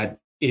 that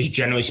is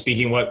generally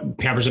speaking what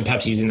Pampers and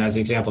Pepsi is in as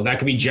an example. That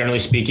could be generally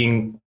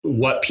speaking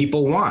what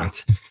people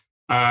want.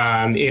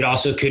 It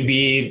also could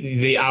be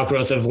the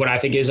outgrowth of what I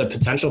think is a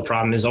potential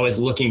problem, is always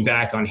looking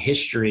back on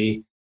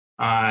history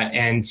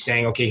and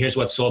saying, okay, here's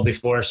what sold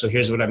before, so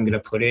here's what I'm going to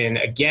put in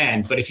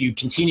again. But if you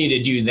continue to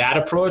do that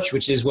approach,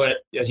 which is what,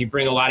 as you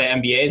bring a lot of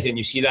MBAs in,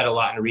 you see that a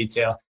lot in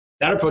retail,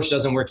 that approach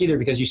doesn't work either,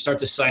 because you start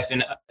to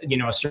siphon,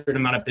 a certain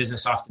amount of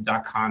business off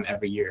the .com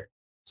every year.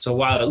 So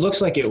while it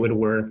looks like it would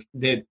work,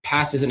 the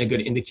past isn't a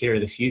good indicator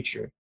of the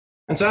future.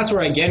 And so that's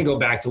where I again go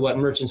back to what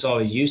merchants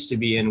always used to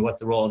be and what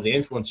the role of the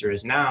influencer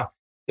is now.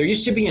 There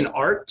used to be an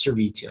art to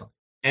retail,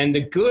 and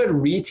the good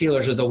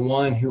retailers are the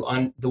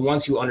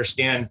ones who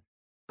understand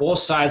both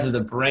sides of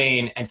the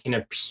brain and can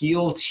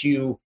appeal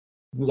to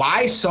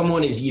why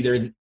someone is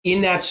either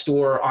in that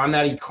store, on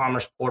that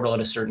e-commerce portal at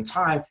a certain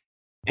time,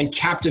 and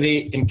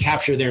captivate and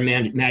capture their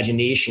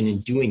imagination in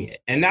doing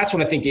it. And that's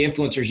what I think the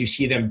influencers, you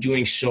see them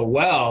doing so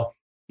well,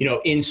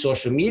 in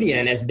social media.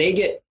 And as they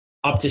get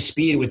up to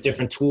speed with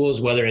different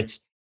tools, whether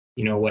it's,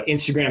 what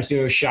Instagram's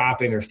doing with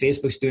shopping, or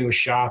Facebook's doing with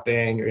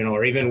shopping,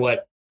 or even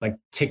what like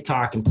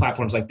TikTok and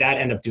platforms like that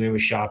end up doing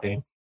with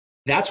shopping,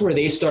 that's where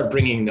they start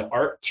bringing the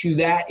art to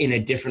that in a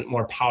different,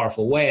 more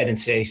powerful way than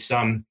say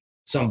some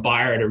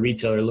buyer at a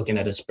retailer looking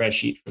at a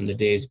spreadsheet from the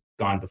days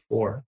gone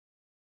before.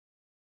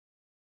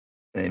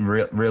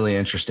 Really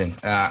interesting.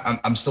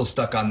 I'm still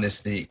stuck on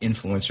this. The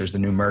influencers, the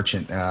new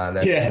merchant.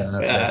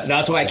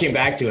 That's why I came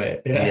back to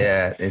it.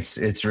 Yeah,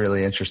 it's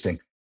really interesting.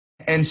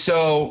 And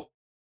so,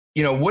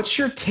 what's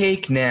your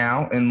take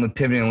now? And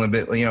pivoting a little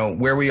bit,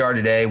 where we are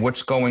today,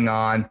 what's going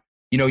on?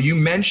 You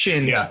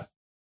mentioned,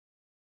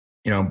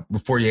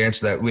 before you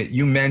answer that,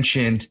 you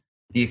mentioned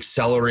the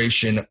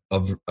acceleration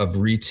of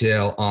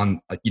retail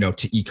on,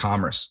 to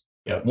e-commerce.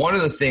 Yep. One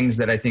of the things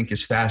that I think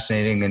is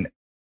fascinating, and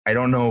I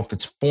don't know if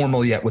it's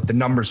formal yet what the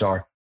numbers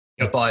are,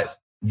 yep, but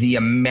the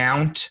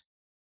amount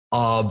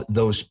of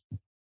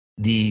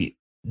the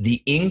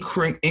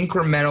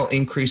incremental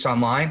increase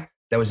online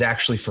that was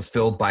actually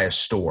fulfilled by a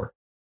store.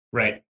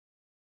 Right.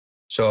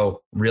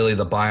 So really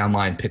the buy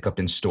online, pick up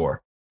in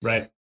store.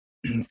 Right.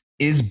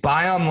 Is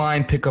buy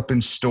online, pick up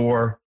in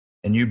store,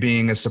 and you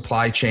being a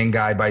supply chain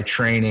guy by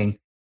training,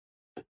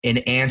 an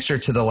answer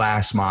to the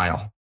last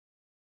mile?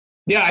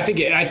 Yeah, I think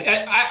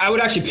I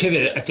would actually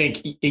pivot it. I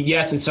think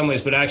yes, in some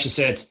ways, but I actually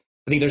say I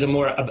think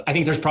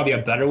there's probably a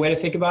better way to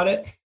think about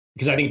it,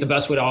 because I think the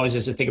best way to always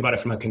is to think about it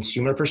from a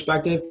consumer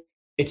perspective.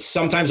 It's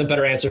sometimes a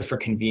better answer for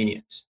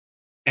convenience.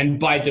 And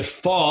by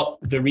default,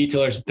 the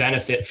retailers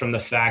benefit from the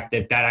fact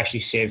that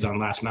actually saves on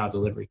last mile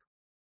delivery.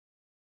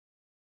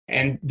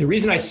 And the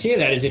reason I say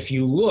that is if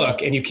you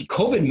look, and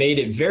COVID made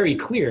it very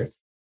clear,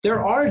 there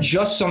are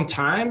just some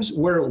times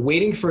where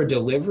waiting for a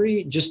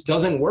delivery just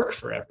doesn't work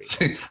for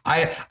everyone.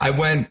 I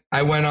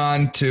went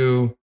on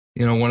to,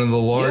 one of the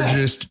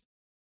largest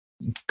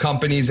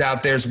companies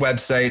out there's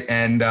website,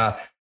 and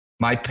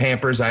my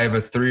Pampers, I have a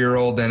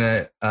 3-year-old and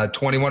a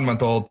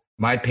 21-month-old.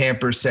 My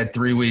Pampers said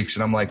 3 weeks,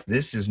 and I'm like,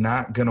 this is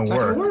not going to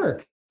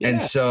work. Yeah.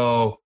 And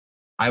so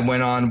I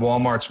went on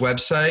Walmart's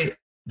website.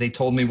 They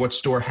told me what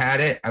store had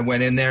it. I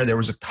went in there. There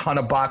was a ton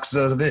of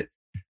boxes of it.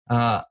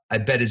 I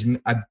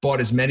bought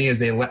as many as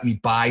they let me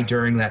buy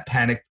during that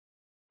panic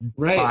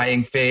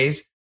buying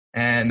phase,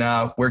 and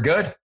we're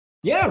good.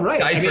 Yeah,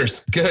 right.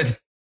 Diapers, good.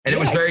 And it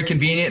was very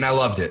convenient, and I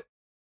loved it.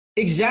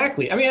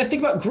 Exactly. I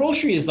think about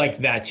grocery is like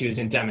that too, is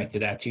endemic to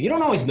that too. You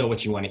don't always know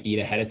what you want to eat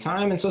ahead of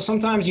time. And so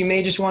sometimes you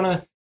may just want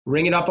to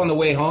ring it up on the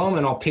way home,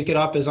 and I'll pick it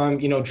up as I'm,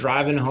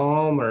 driving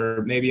home,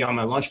 or maybe on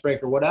my lunch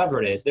break or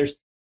whatever it is.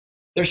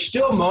 there's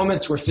still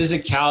moments where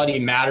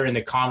physicality matter in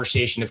the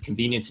conversation of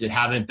convenience that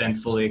haven't been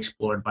fully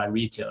explored by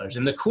retailers.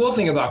 And the cool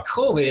thing about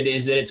COVID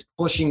is that it's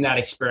pushing that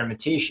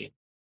experimentation.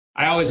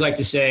 I always like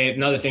to say,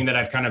 another thing that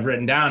I've kind of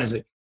written down is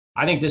that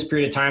I think this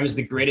period of time is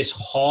the greatest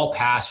hall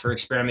pass for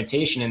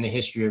experimentation in the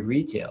history of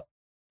retail,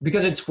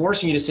 because it's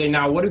forcing you to say,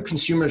 now, what do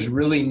consumers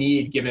really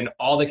need given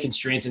all the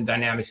constraints and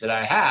dynamics that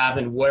I have,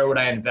 and where would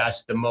I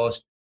invest the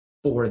most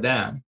for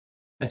them?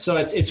 And so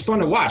it's fun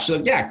to watch.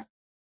 So yeah,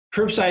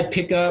 curbside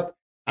pickup,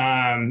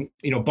 buy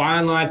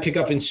online, pick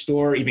up in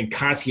store, even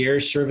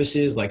concierge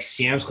services like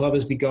Sam's Club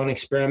has begun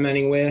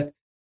experimenting with,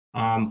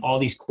 all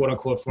these quote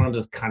unquote forms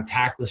of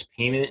contactless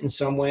payment in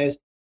some ways.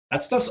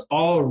 That stuff's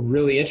all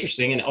really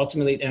interesting, and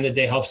ultimately at the end of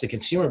the day helps the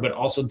consumer, but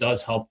also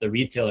does help the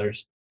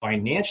retailers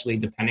financially,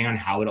 depending on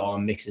how it all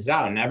mixes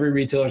out. And every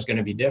retailer is going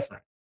to be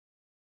different.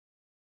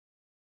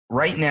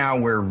 Right now,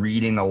 we're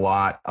reading a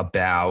lot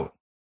about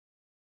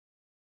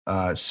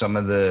some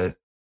of the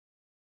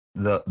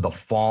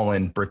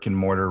fallen brick and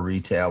mortar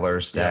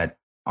retailers that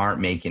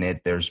aren't making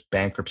it. There's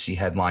bankruptcy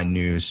headline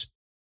news.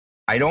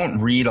 I don't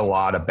read a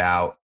lot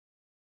about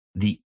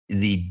the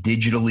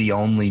digitally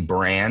only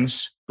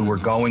brands who were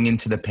going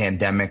into the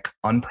pandemic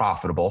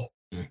unprofitable,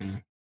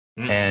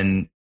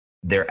 and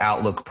their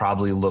outlook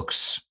probably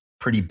looks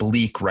pretty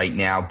bleak right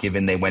now,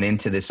 given they went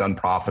into this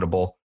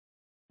unprofitable.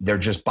 They're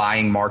just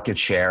buying market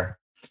share.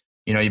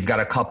 You've got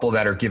a couple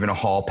that are given a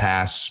hall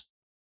pass.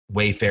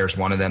 Wayfair's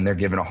one of them. They're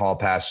given a hall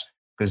pass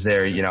because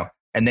they're,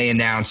 and they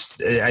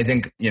announced, I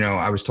think,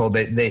 I was told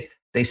that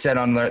they said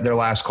on their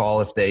last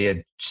call, if they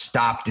had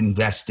stopped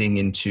investing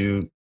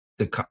into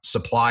the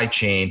supply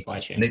chain,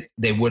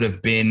 they would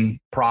have been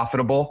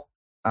profitable.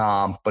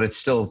 But it's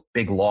still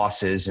big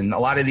losses. And a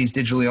lot of these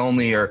digitally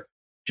only are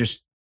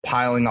just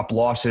piling up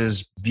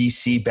losses,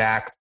 VC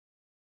backed.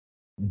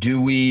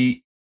 Do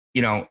we,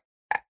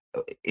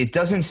 it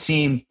doesn't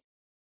seem,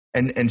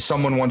 and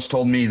someone once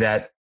told me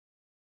that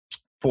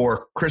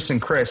for Chris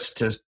and Chris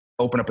to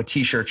open up a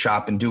t-shirt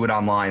shop and do it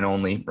online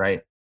only,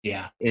 right?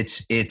 Yeah.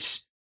 It's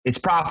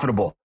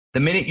profitable. The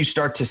minute you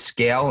start to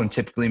scale, and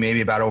typically maybe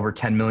about over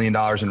 $10 million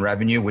in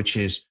revenue, which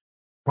is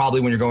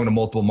probably when you're going to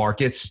multiple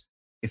markets,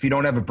 if you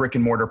don't have a brick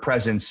and mortar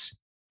presence,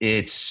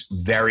 it's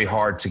very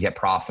hard to get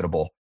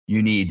profitable.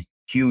 You need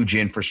huge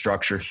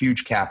infrastructure,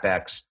 huge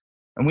CapEx.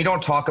 And we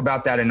don't talk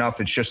about that enough.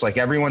 It's just like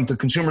the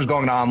consumer's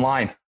going to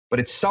online. But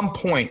at some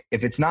point,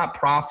 if it's not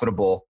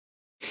profitable,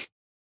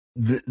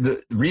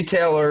 the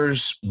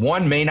retailers,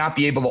 one, may not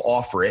be able to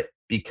offer it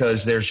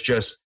because it's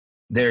just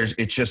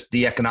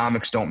the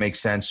economics don't make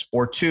sense.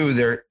 Or two,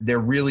 there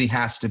really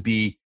has to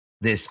be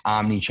this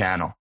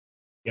omni-channel.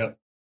 Yep.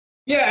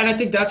 Yeah, and I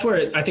think that's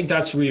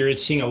where you're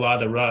seeing a lot of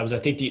the rubs. I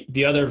think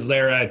the other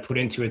layer I'd put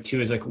into it too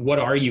is like, what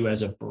are you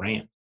as a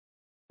brand,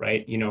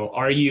 right?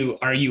 Are you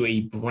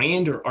a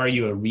brand or are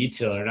you a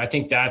retailer? And I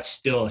think that's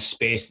still a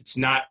space that's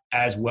not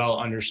as well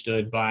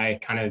understood by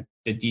kind of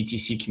the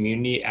DTC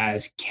community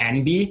as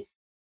can be.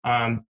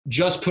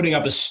 Just putting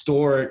up a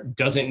store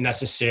doesn't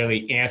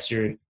necessarily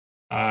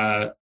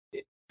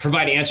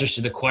provide answers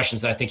to the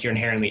questions that I think you're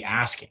inherently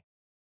asking.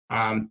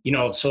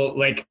 So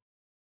like,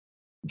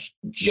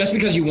 just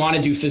because you want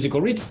to do physical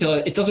retail,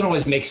 it doesn't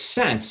always make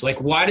sense. Like,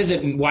 why does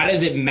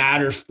it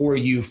matter for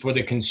you, for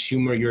the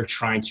consumer you're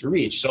trying to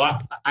reach? So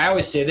I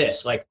always say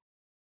this, like,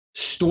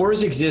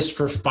 stores exist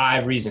for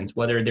 5 reasons,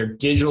 whether they're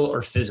digital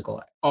or physical.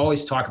 I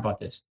always talk about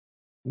this.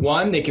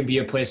 1, they can be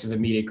a place of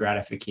immediate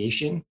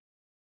gratification.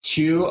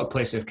 2, a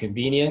place of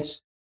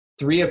convenience.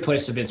 3, a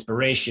place of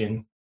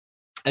inspiration.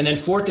 And then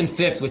 4th and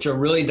 5th, which are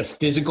really the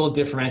physical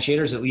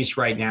differentiators, at least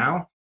right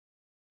now,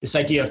 this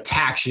idea of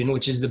taction,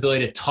 which is the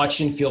ability to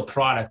touch and feel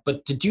product,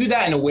 but to do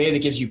that in a way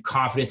that gives you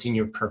confidence in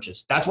your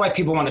purchase. That's why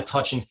people want to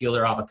touch and feel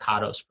their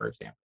avocados, for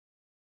example.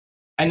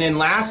 And then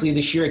lastly, the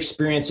sheer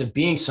experience of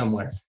being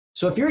somewhere.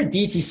 So if you're a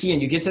DTC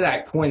and you get to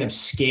that point of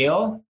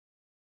scale,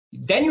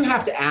 then you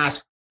have to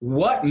ask,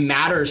 what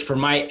matters for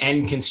my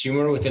end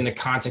consumer within the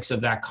context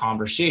of that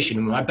conversation?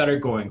 Am I better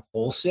going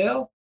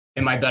wholesale?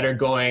 Am I better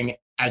going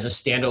as a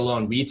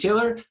standalone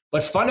retailer?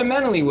 But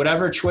fundamentally,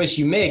 whatever choice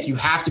you make, you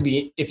have to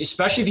be,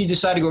 especially if you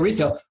decide to go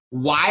retail,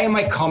 why am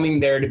I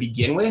coming there to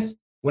begin with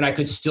when I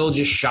could still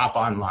just shop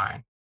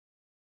online?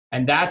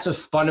 And that's a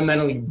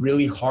fundamentally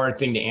really hard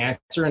thing to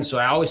answer. And so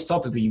I always tell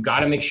people, you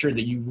got to make sure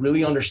that you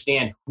really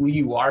understand who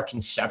you are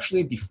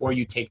conceptually before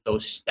you take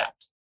those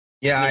steps.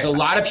 Yeah, there's a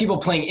lot of people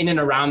playing in and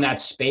around that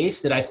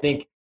space that I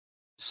think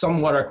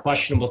somewhat are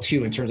questionable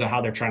too, in terms of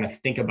how they're trying to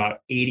think about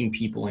aiding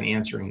people in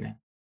answering that.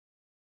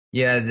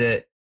 Yeah,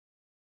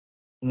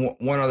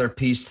 one other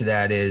piece to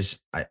that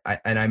is,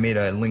 I made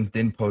a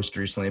LinkedIn post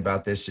recently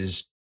about this,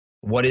 is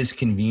what is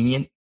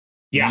convenient?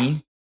 Yeah.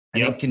 Mean? I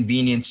think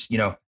convenience,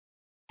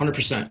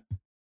 100%.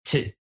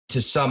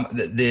 To some,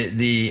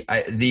 the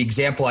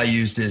example I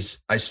used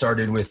is, I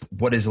started with,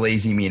 what does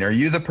lazy mean? Are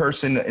you the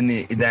person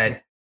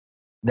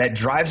that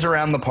drives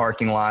around the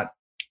parking lot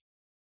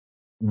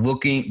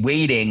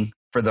waiting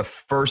for the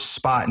first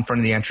spot in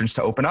front of the entrance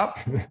to open up?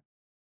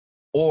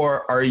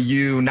 Or are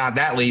you not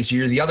that lazy?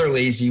 You're the other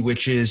lazy,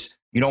 which is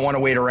You don't want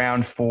to wait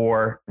around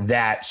for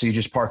that. So you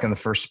just park in the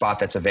first spot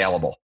that's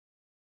available.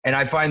 And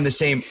I find the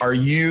same. Are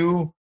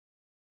you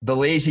the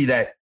lazy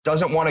that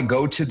doesn't want to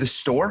go to the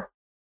store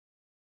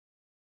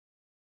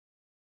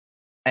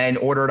and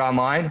order it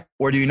online?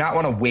 Or do you not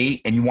want to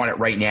wait and you want it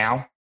right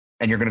now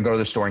and you're going to go to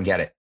the store and get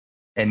it?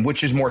 And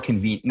which is more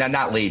convenient?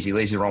 Not lazy,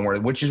 lazy is the wrong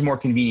word. Which is more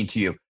convenient to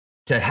you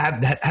to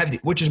have that?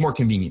 Which is more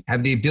convenient?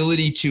 Have the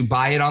ability to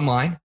buy it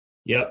online?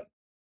 Yep.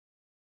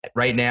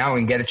 Right now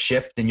and get it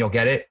shipped and you'll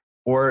get it.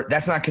 Or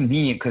that's not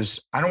convenient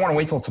because I don't want to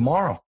wait till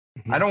tomorrow.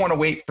 I don't want to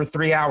wait for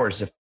 3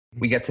 hours if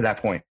we get to that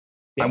point.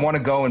 I want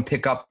to go and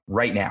pick up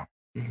right now.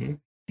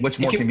 What's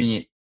more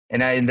convenient?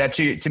 And that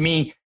to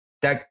me,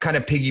 that kind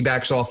of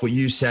piggybacks off what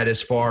you said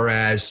as far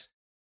as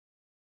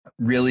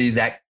really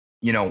that,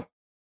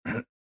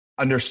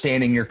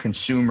 understanding your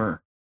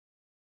consumer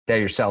that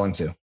you're selling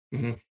to.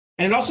 And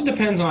it also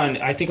depends on,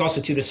 I think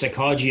also too, the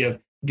psychology of,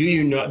 do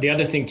you know, the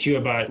other thing too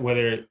about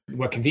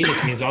what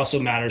convenience means also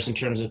matters in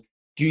terms of,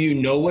 do you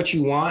know what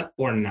you want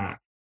or not?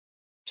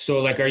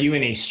 So like, are you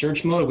in a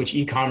search mode, which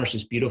e-commerce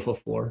is beautiful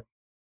for,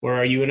 or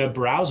are you in a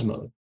browse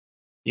mode?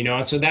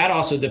 And so that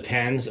also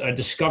depends, a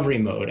discovery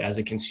mode as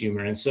a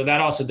consumer. And so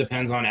that also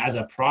depends on, as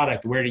a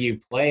product, where do you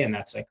play in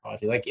that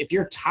psychology? Like if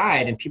you're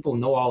tied and people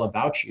know all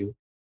about you,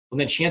 well,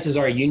 then chances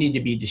are you need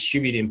to be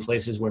distributed in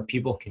places where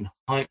people can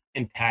hunt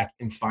and pack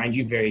and find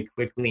you very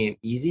quickly and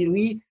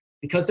easily,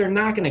 because they're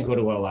not going to go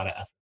to a lot of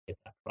effort to get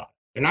that product.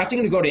 They're not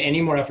going to go to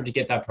any more effort to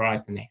get that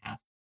product than they have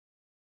to.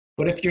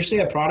 But if you're, say,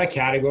 a product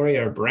category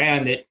or a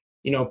brand that,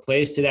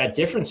 plays to that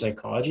different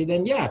psychology,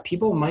 then yeah,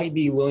 people might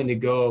be willing to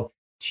go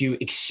to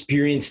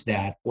experience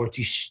that or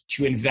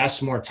to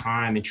invest more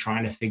time in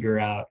trying to figure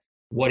out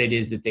what it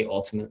is that they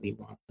ultimately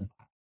want to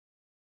buy.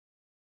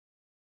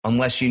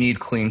 Unless you need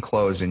clean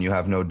clothes and you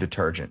have no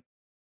detergent.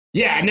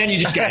 Yeah, and then you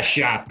just got to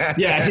shop.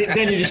 Yeah,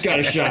 then you just got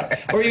to shop.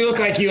 Or you look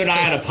like you and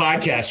I on a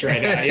podcast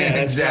right now. Yeah,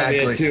 that's exactly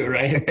probably it too,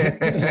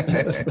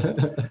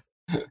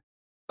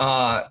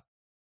 right?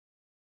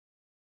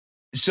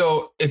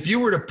 So if you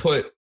were to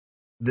put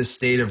the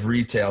state of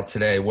retail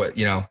today,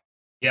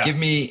 give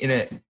me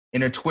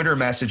in a Twitter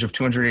message of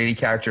 280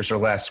 characters or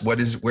less,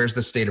 where's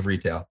the state of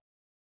retail?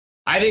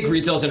 I think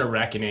retail's in a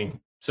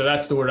reckoning. So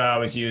that's the word I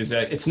always use.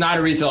 It's not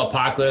a retail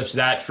apocalypse.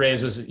 That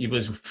phrase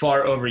was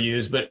far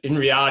overused, but in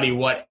reality,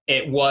 what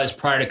it was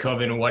prior to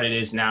COVID and what it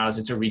is now is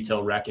it's a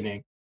retail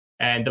reckoning.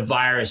 And the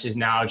virus is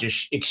now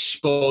just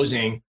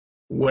exposing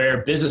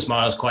where business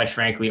models, quite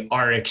frankly,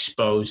 are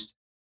exposed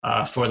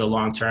for the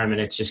long term. And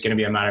it's just going to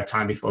be a matter of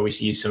time before we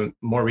see some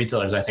more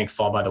retailers, I think,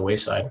 fall by the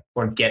wayside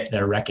or get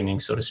their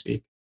reckoning, so to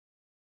speak.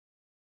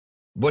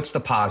 What's the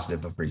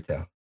positive of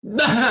retail?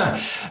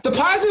 The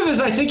positive is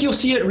I think you'll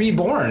see it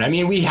reborn. I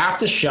mean, we have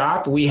to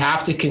shop, we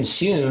have to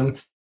consume.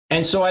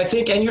 And so I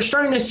think, and you're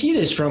starting to see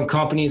this from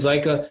companies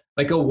like a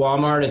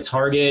Walmart, a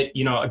Target,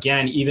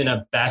 again, even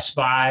a Best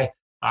Buy,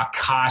 a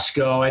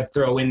Costco, I'd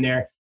throw in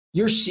there.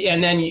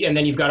 And then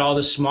you've got all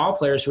the small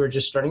players who are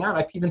just starting out.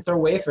 I could even throw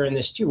Wayfair in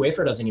this too.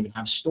 Wayfair doesn't even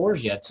have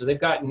stores yet. So they've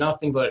got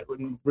nothing but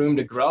room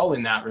to grow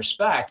in that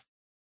respect.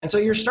 And so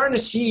you're starting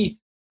to see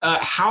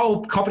how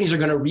companies are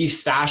going to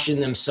refashion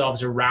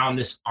themselves around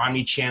this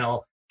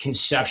omni-channel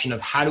conception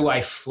of how do I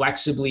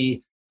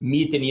flexibly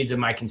meet the needs of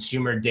my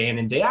consumer day in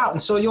and day out.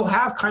 And so you'll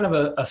have kind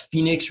of a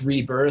phoenix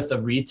rebirth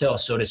of retail,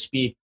 so to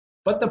speak,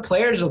 but the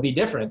players will be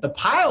different. The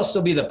pie will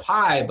still be the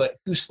pie, but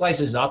who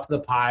slices up the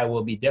pie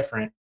will be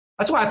different.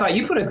 That's why I thought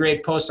you put a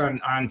great post on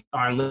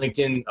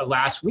LinkedIn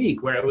last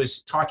week where it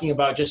was talking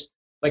about just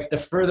like the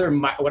further,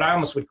 what I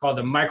almost would call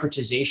the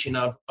microtization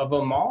of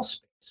a mall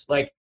space.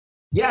 Like,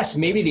 yes,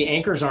 maybe the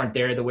anchors aren't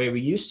there the way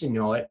we used to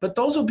know it, but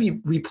those will be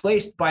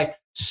replaced by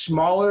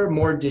smaller,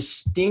 more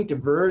distinct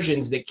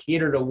versions that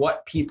cater to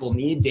what people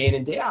need day in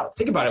and day out.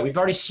 Think about it. We've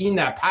already seen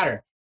that pattern.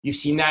 You've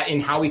seen that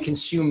in how we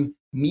consume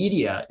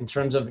media in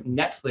terms of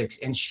Netflix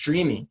and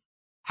streaming,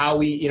 how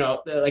we,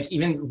 like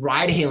even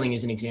ride hailing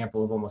is an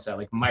example of almost that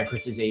like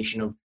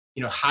microtization of,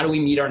 how do we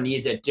meet our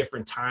needs at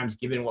different times,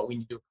 given what we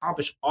need to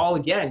accomplish, all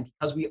again,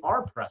 because we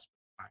are pressed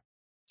for time.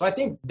 So I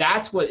think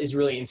that's what is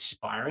really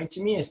inspiring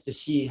to me, is to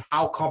see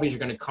how companies are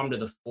going to come to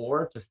the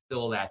fore to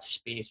fill that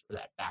space for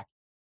that back.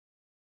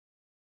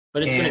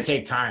 But it's going to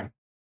take time.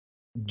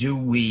 Do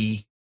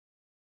we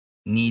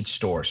need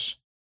stores?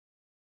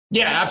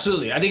 Yeah,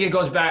 absolutely. I think it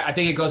goes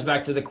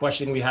back to the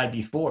question we had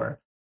before.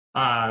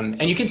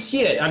 And you can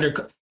see it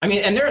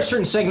and there are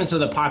certain segments of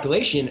the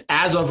population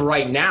as of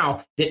right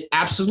now that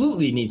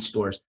absolutely need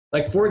stores.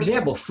 Like, for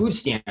example, food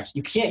stamps.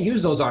 You can't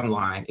use those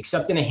online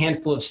except in a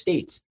handful of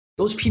states.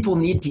 Those people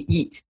need to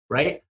eat,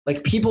 right?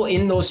 Like, people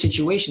in those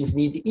situations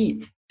need to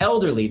eat.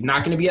 Elderly,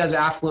 not going to be as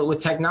affluent with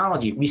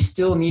technology. We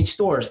still need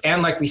stores.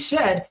 And like we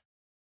said,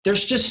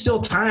 there's just still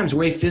times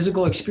where a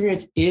physical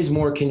experience is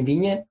more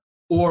convenient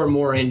or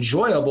more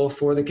enjoyable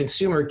for the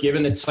consumer,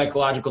 given the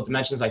psychological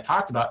dimensions I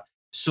talked about.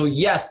 So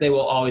yes, they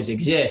will always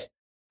exist.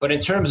 But in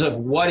terms of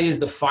what is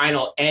the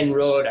final end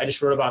road, I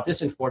just wrote about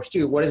this in Forbes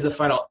too. What is the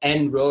final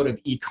end road of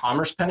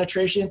e-commerce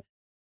penetration?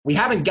 We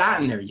haven't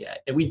gotten there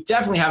yet. And we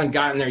definitely haven't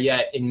gotten there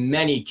yet in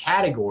many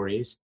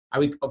categories.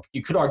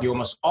 you could argue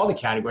almost all the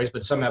categories,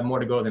 but some have more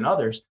to go than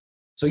others.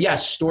 So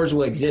yes, stores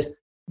will exist,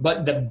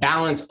 but the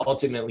balance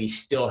ultimately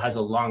still has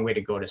a long way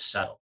to go to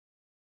settle.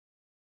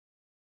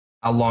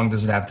 How long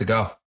does it have to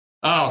go?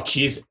 Oh,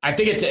 geez. I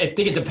think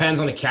it depends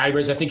on the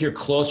categories. I think you're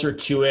closer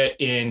to it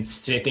in,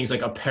 say, things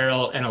like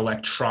apparel and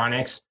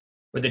electronics,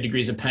 where the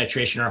degrees of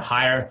penetration are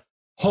higher.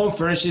 Home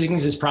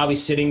furnishings is probably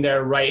sitting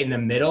there right in the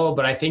middle,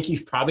 but I think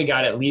you've probably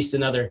got at least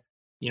another,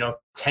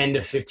 10 to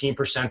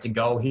 15% to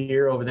go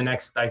here over the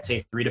next, I'd say,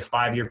 3 to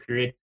 5 year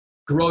period.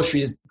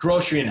 Grocery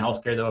and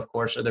healthcare, though, of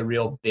course, are the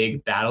real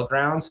big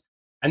battlegrounds.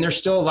 And there's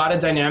still a lot of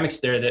dynamics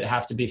there that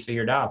have to be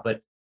figured out.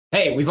 But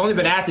hey, we've only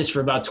been at this for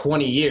about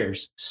 20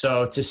 years.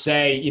 So to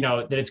say,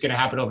 that it's going to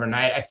happen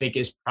overnight, I think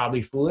is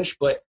probably foolish.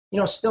 But,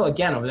 still,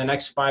 again, over the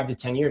next 5 to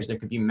 10 years, there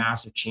could be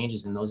massive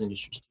changes in those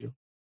industries too.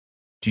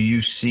 Do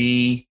you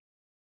see,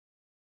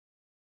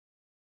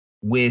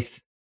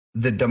 with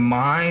the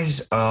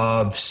demise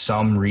of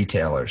some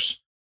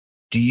retailers,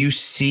 do you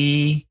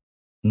see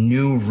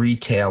new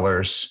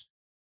retailers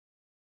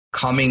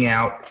coming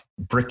out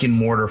brick and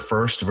mortar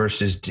first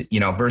versus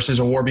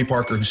a Warby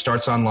Parker who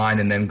starts online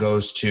and then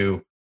goes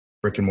to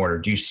brick and mortar?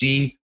 Do you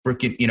see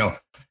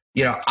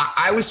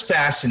I was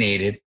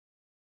fascinated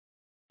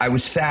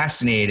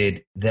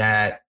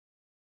that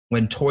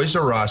when Toys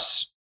R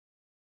Us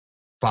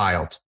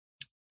filed,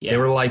 they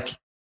were like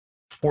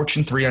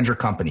Fortune 300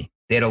 company.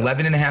 They had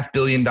 $11.5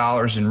 billion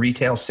in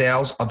retail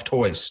sales of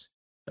toys,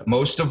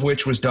 most of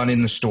which was done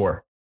in the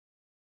store.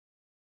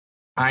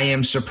 I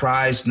am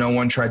surprised no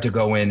one tried to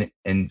go in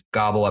and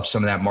gobble up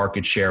some of that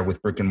market share with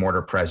brick and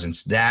mortar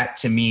presence. That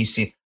to me,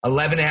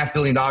 $11.5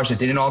 billion, it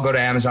didn't all go to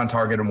Amazon,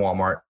 Target, and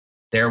Walmart.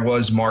 There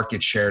was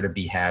market share to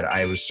be had.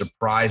 I was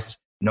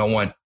surprised no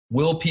one.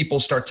 Will people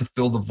start to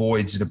fill the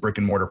voids in a brick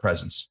and mortar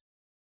presence?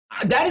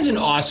 That is an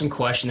awesome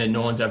question that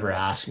no one's ever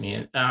asked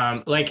me.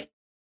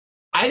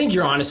 I think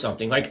you're onto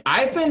something. Like,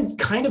 I've been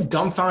kind of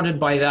dumbfounded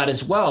by that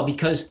as well,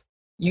 because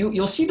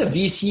you'll see the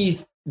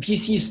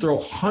VCs throw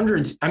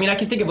hundreds. I mean, I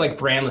can think of like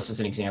Brandless as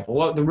an example.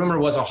 Well, the rumor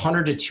was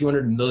 $100 to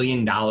 $200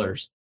 million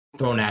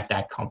thrown at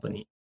that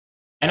company.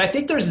 And I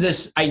think there's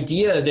this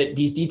idea that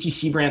these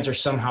DTC brands are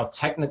somehow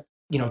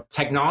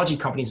technology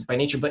companies by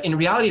nature, but in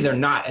reality, they're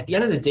not. At the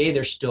end of the day,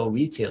 they're still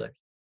retailers.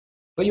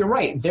 But you're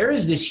right. There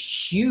is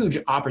this huge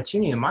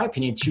opportunity, in my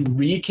opinion, to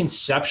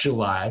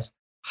reconceptualize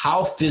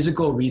how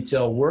physical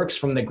retail works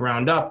from the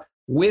ground up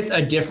with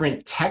a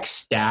different tech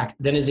stack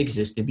than has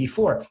existed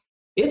before.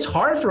 It's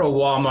hard for a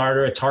Walmart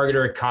or a Target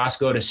or a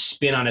Costco to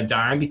spin on a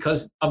dime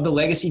because of the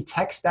legacy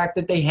tech stack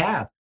that they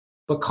have.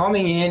 But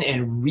coming in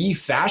and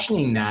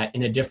refashioning that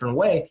in a different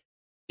way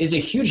is a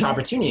huge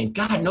opportunity. And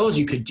God knows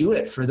you could do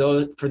it for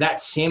that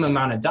same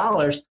amount of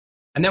dollars.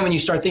 And then when you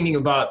start thinking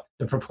about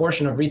the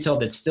proportion of retail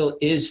that still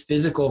is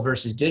physical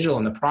versus digital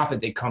and the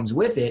profit that comes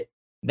with it,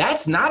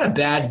 that's not a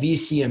bad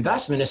VC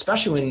investment,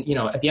 especially when,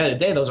 at the end of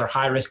the day, those are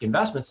high risk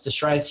investments to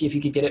try to see if you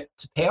could get it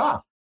to pay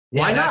off.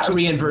 Yeah, why not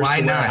reinvent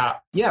the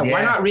warehouse? Yeah,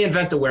 why not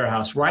reinvent the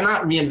warehouse? Why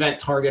not reinvent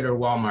Target or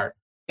Walmart?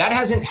 That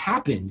hasn't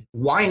happened.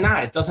 Why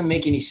not? It doesn't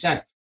make any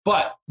sense.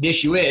 But the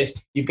issue is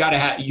you've got to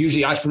have,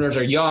 usually entrepreneurs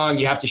are young.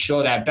 You have to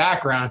show that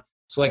background.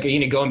 So like,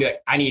 you go and be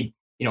like, I need,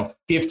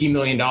 $50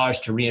 million to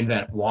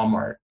reinvent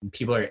Walmart. And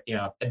people are,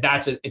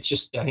 it's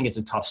just, I think it's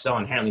a tough sell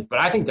inherently, but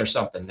I think there's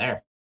something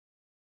there.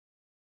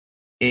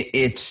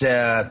 I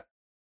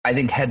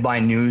think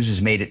headline news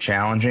has made it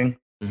challenging.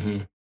 Mm-hmm.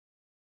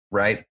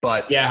 Right.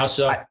 But yeah, how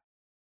so?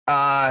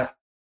 I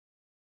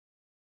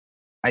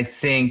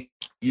think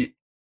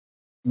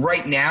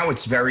right now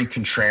it's very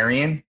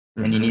contrarian,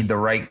 and you need the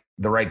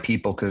right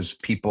people, because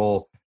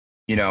people,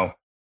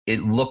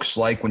 it looks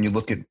like when you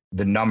look at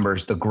the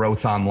numbers, the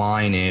growth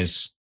online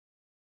is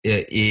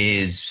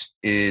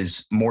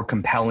more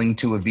compelling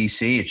to a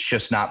VC. It's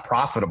just not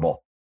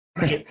profitable.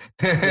 Right.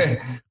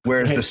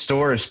 Whereas the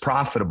store is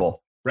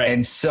profitable. Right.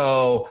 And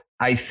so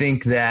I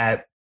think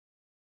that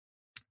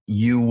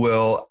you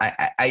will,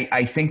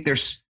 I think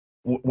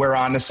we're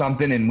onto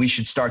something, and we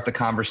should start the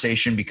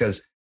conversation,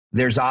 because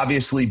there's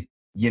obviously,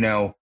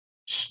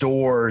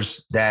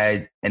 stores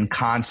and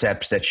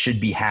concepts that should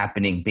be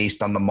happening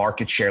based on the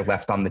market share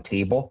left on the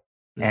table.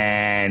 Mm-hmm.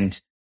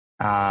 And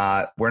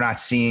we're not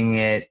seeing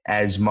it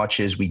as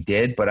much as we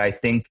did, but I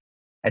think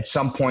at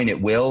some point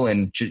it will.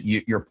 And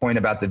your point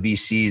about the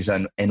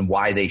VCs and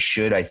why they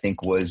should, I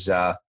think, was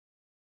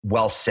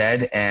well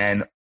said.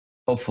 And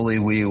hopefully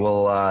we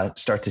will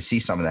start to see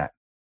some of that.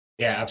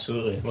 Yeah,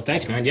 absolutely. Well,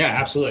 thanks, man. Yeah,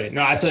 absolutely.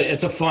 No,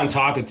 it's a fun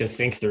topic to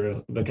think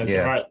through, because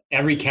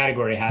every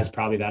category has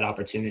probably that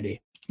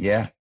opportunity.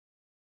 Yeah.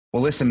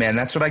 Well, listen, man,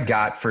 that's what I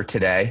got for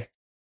today.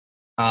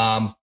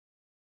 The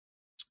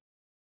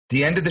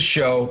end of the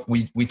show,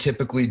 we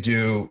typically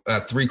do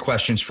 3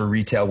 questions for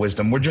retail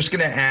wisdom. We're just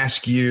going to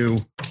ask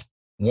you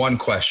one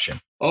question.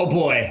 Oh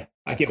boy,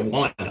 I get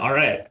one. All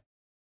right.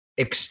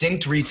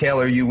 Extinct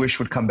retailer you wish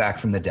would come back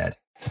from the dead.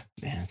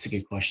 Man, that's a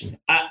good question.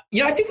 I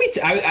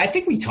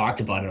think we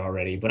talked about it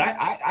already, but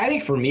I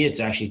think for me, it's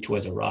actually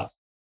Toys R Us.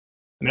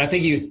 I mean, I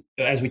think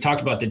as we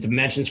talked about the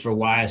dimensions for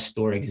why a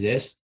store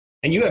exists,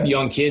 and you have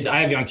young kids,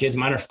 I have young kids,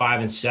 mine are 5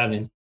 and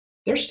 7.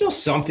 There's still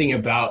something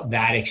about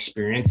that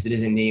experience that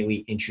is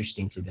innately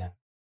interesting to them.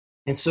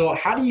 And so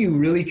how do you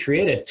really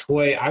create a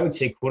toy, I would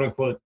say, quote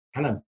unquote,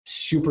 kind of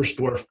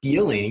superstore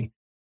feeling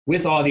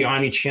with all the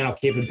omni-channel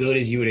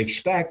capabilities you would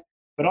expect,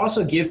 but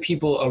also give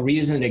people a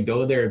reason to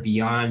go there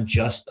beyond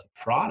just the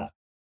product?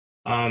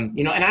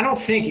 And I don't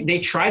think they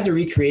tried to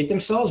recreate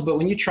themselves, but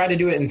when you try to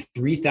do it in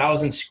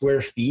 3,000 square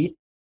feet,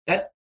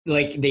 that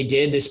like they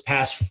did this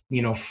past,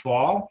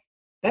 fall,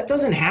 that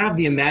doesn't have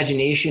the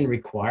imagination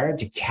required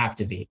to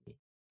captivate me.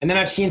 And then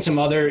I've seen some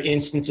other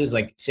instances,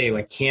 like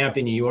camp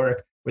in New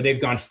York, where they've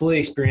gone fully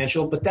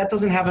experiential, but that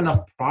doesn't have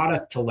enough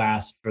product to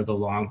last for the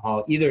long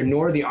haul either,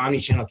 nor the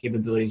omni-channel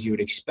capabilities you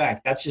would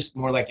expect. That's just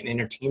more like an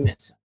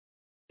entertainment center.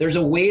 There's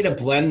a way to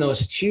blend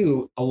those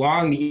two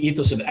along the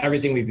ethos of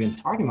everything we've been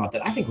talking about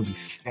that I think would be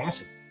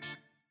fascinating.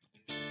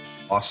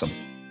 Awesome.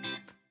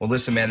 Well,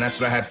 listen, man, that's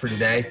what I had for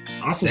today.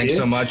 Awesome. Thanks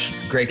dude. so much.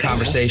 Great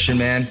conversation,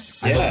 man.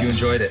 I hope you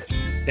enjoyed it.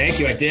 Thank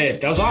you. I did.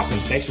 That was awesome.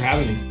 Thanks for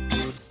having me.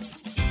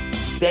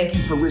 Thank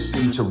you for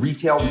listening to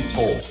Retail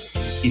Retold.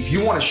 If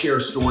you want to share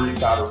a story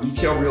about a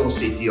retail real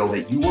estate deal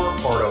that you were a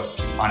part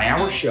of on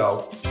our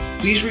show,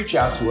 please reach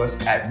out to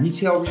us at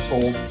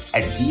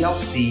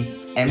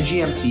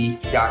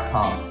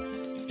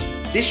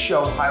retailretold@dlcmgmt.com. This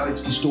show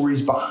highlights the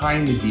stories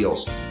behind the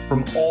deals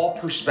from all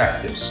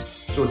perspectives,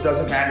 so it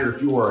doesn't matter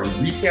if you are a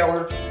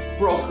retailer,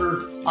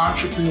 broker,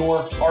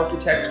 entrepreneur,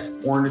 architect,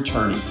 or an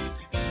attorney.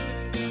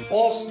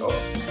 Also,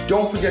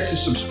 don't forget to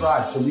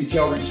subscribe to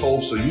Retail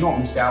Retold so you don't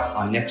miss out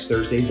on next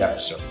Thursday's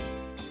episode.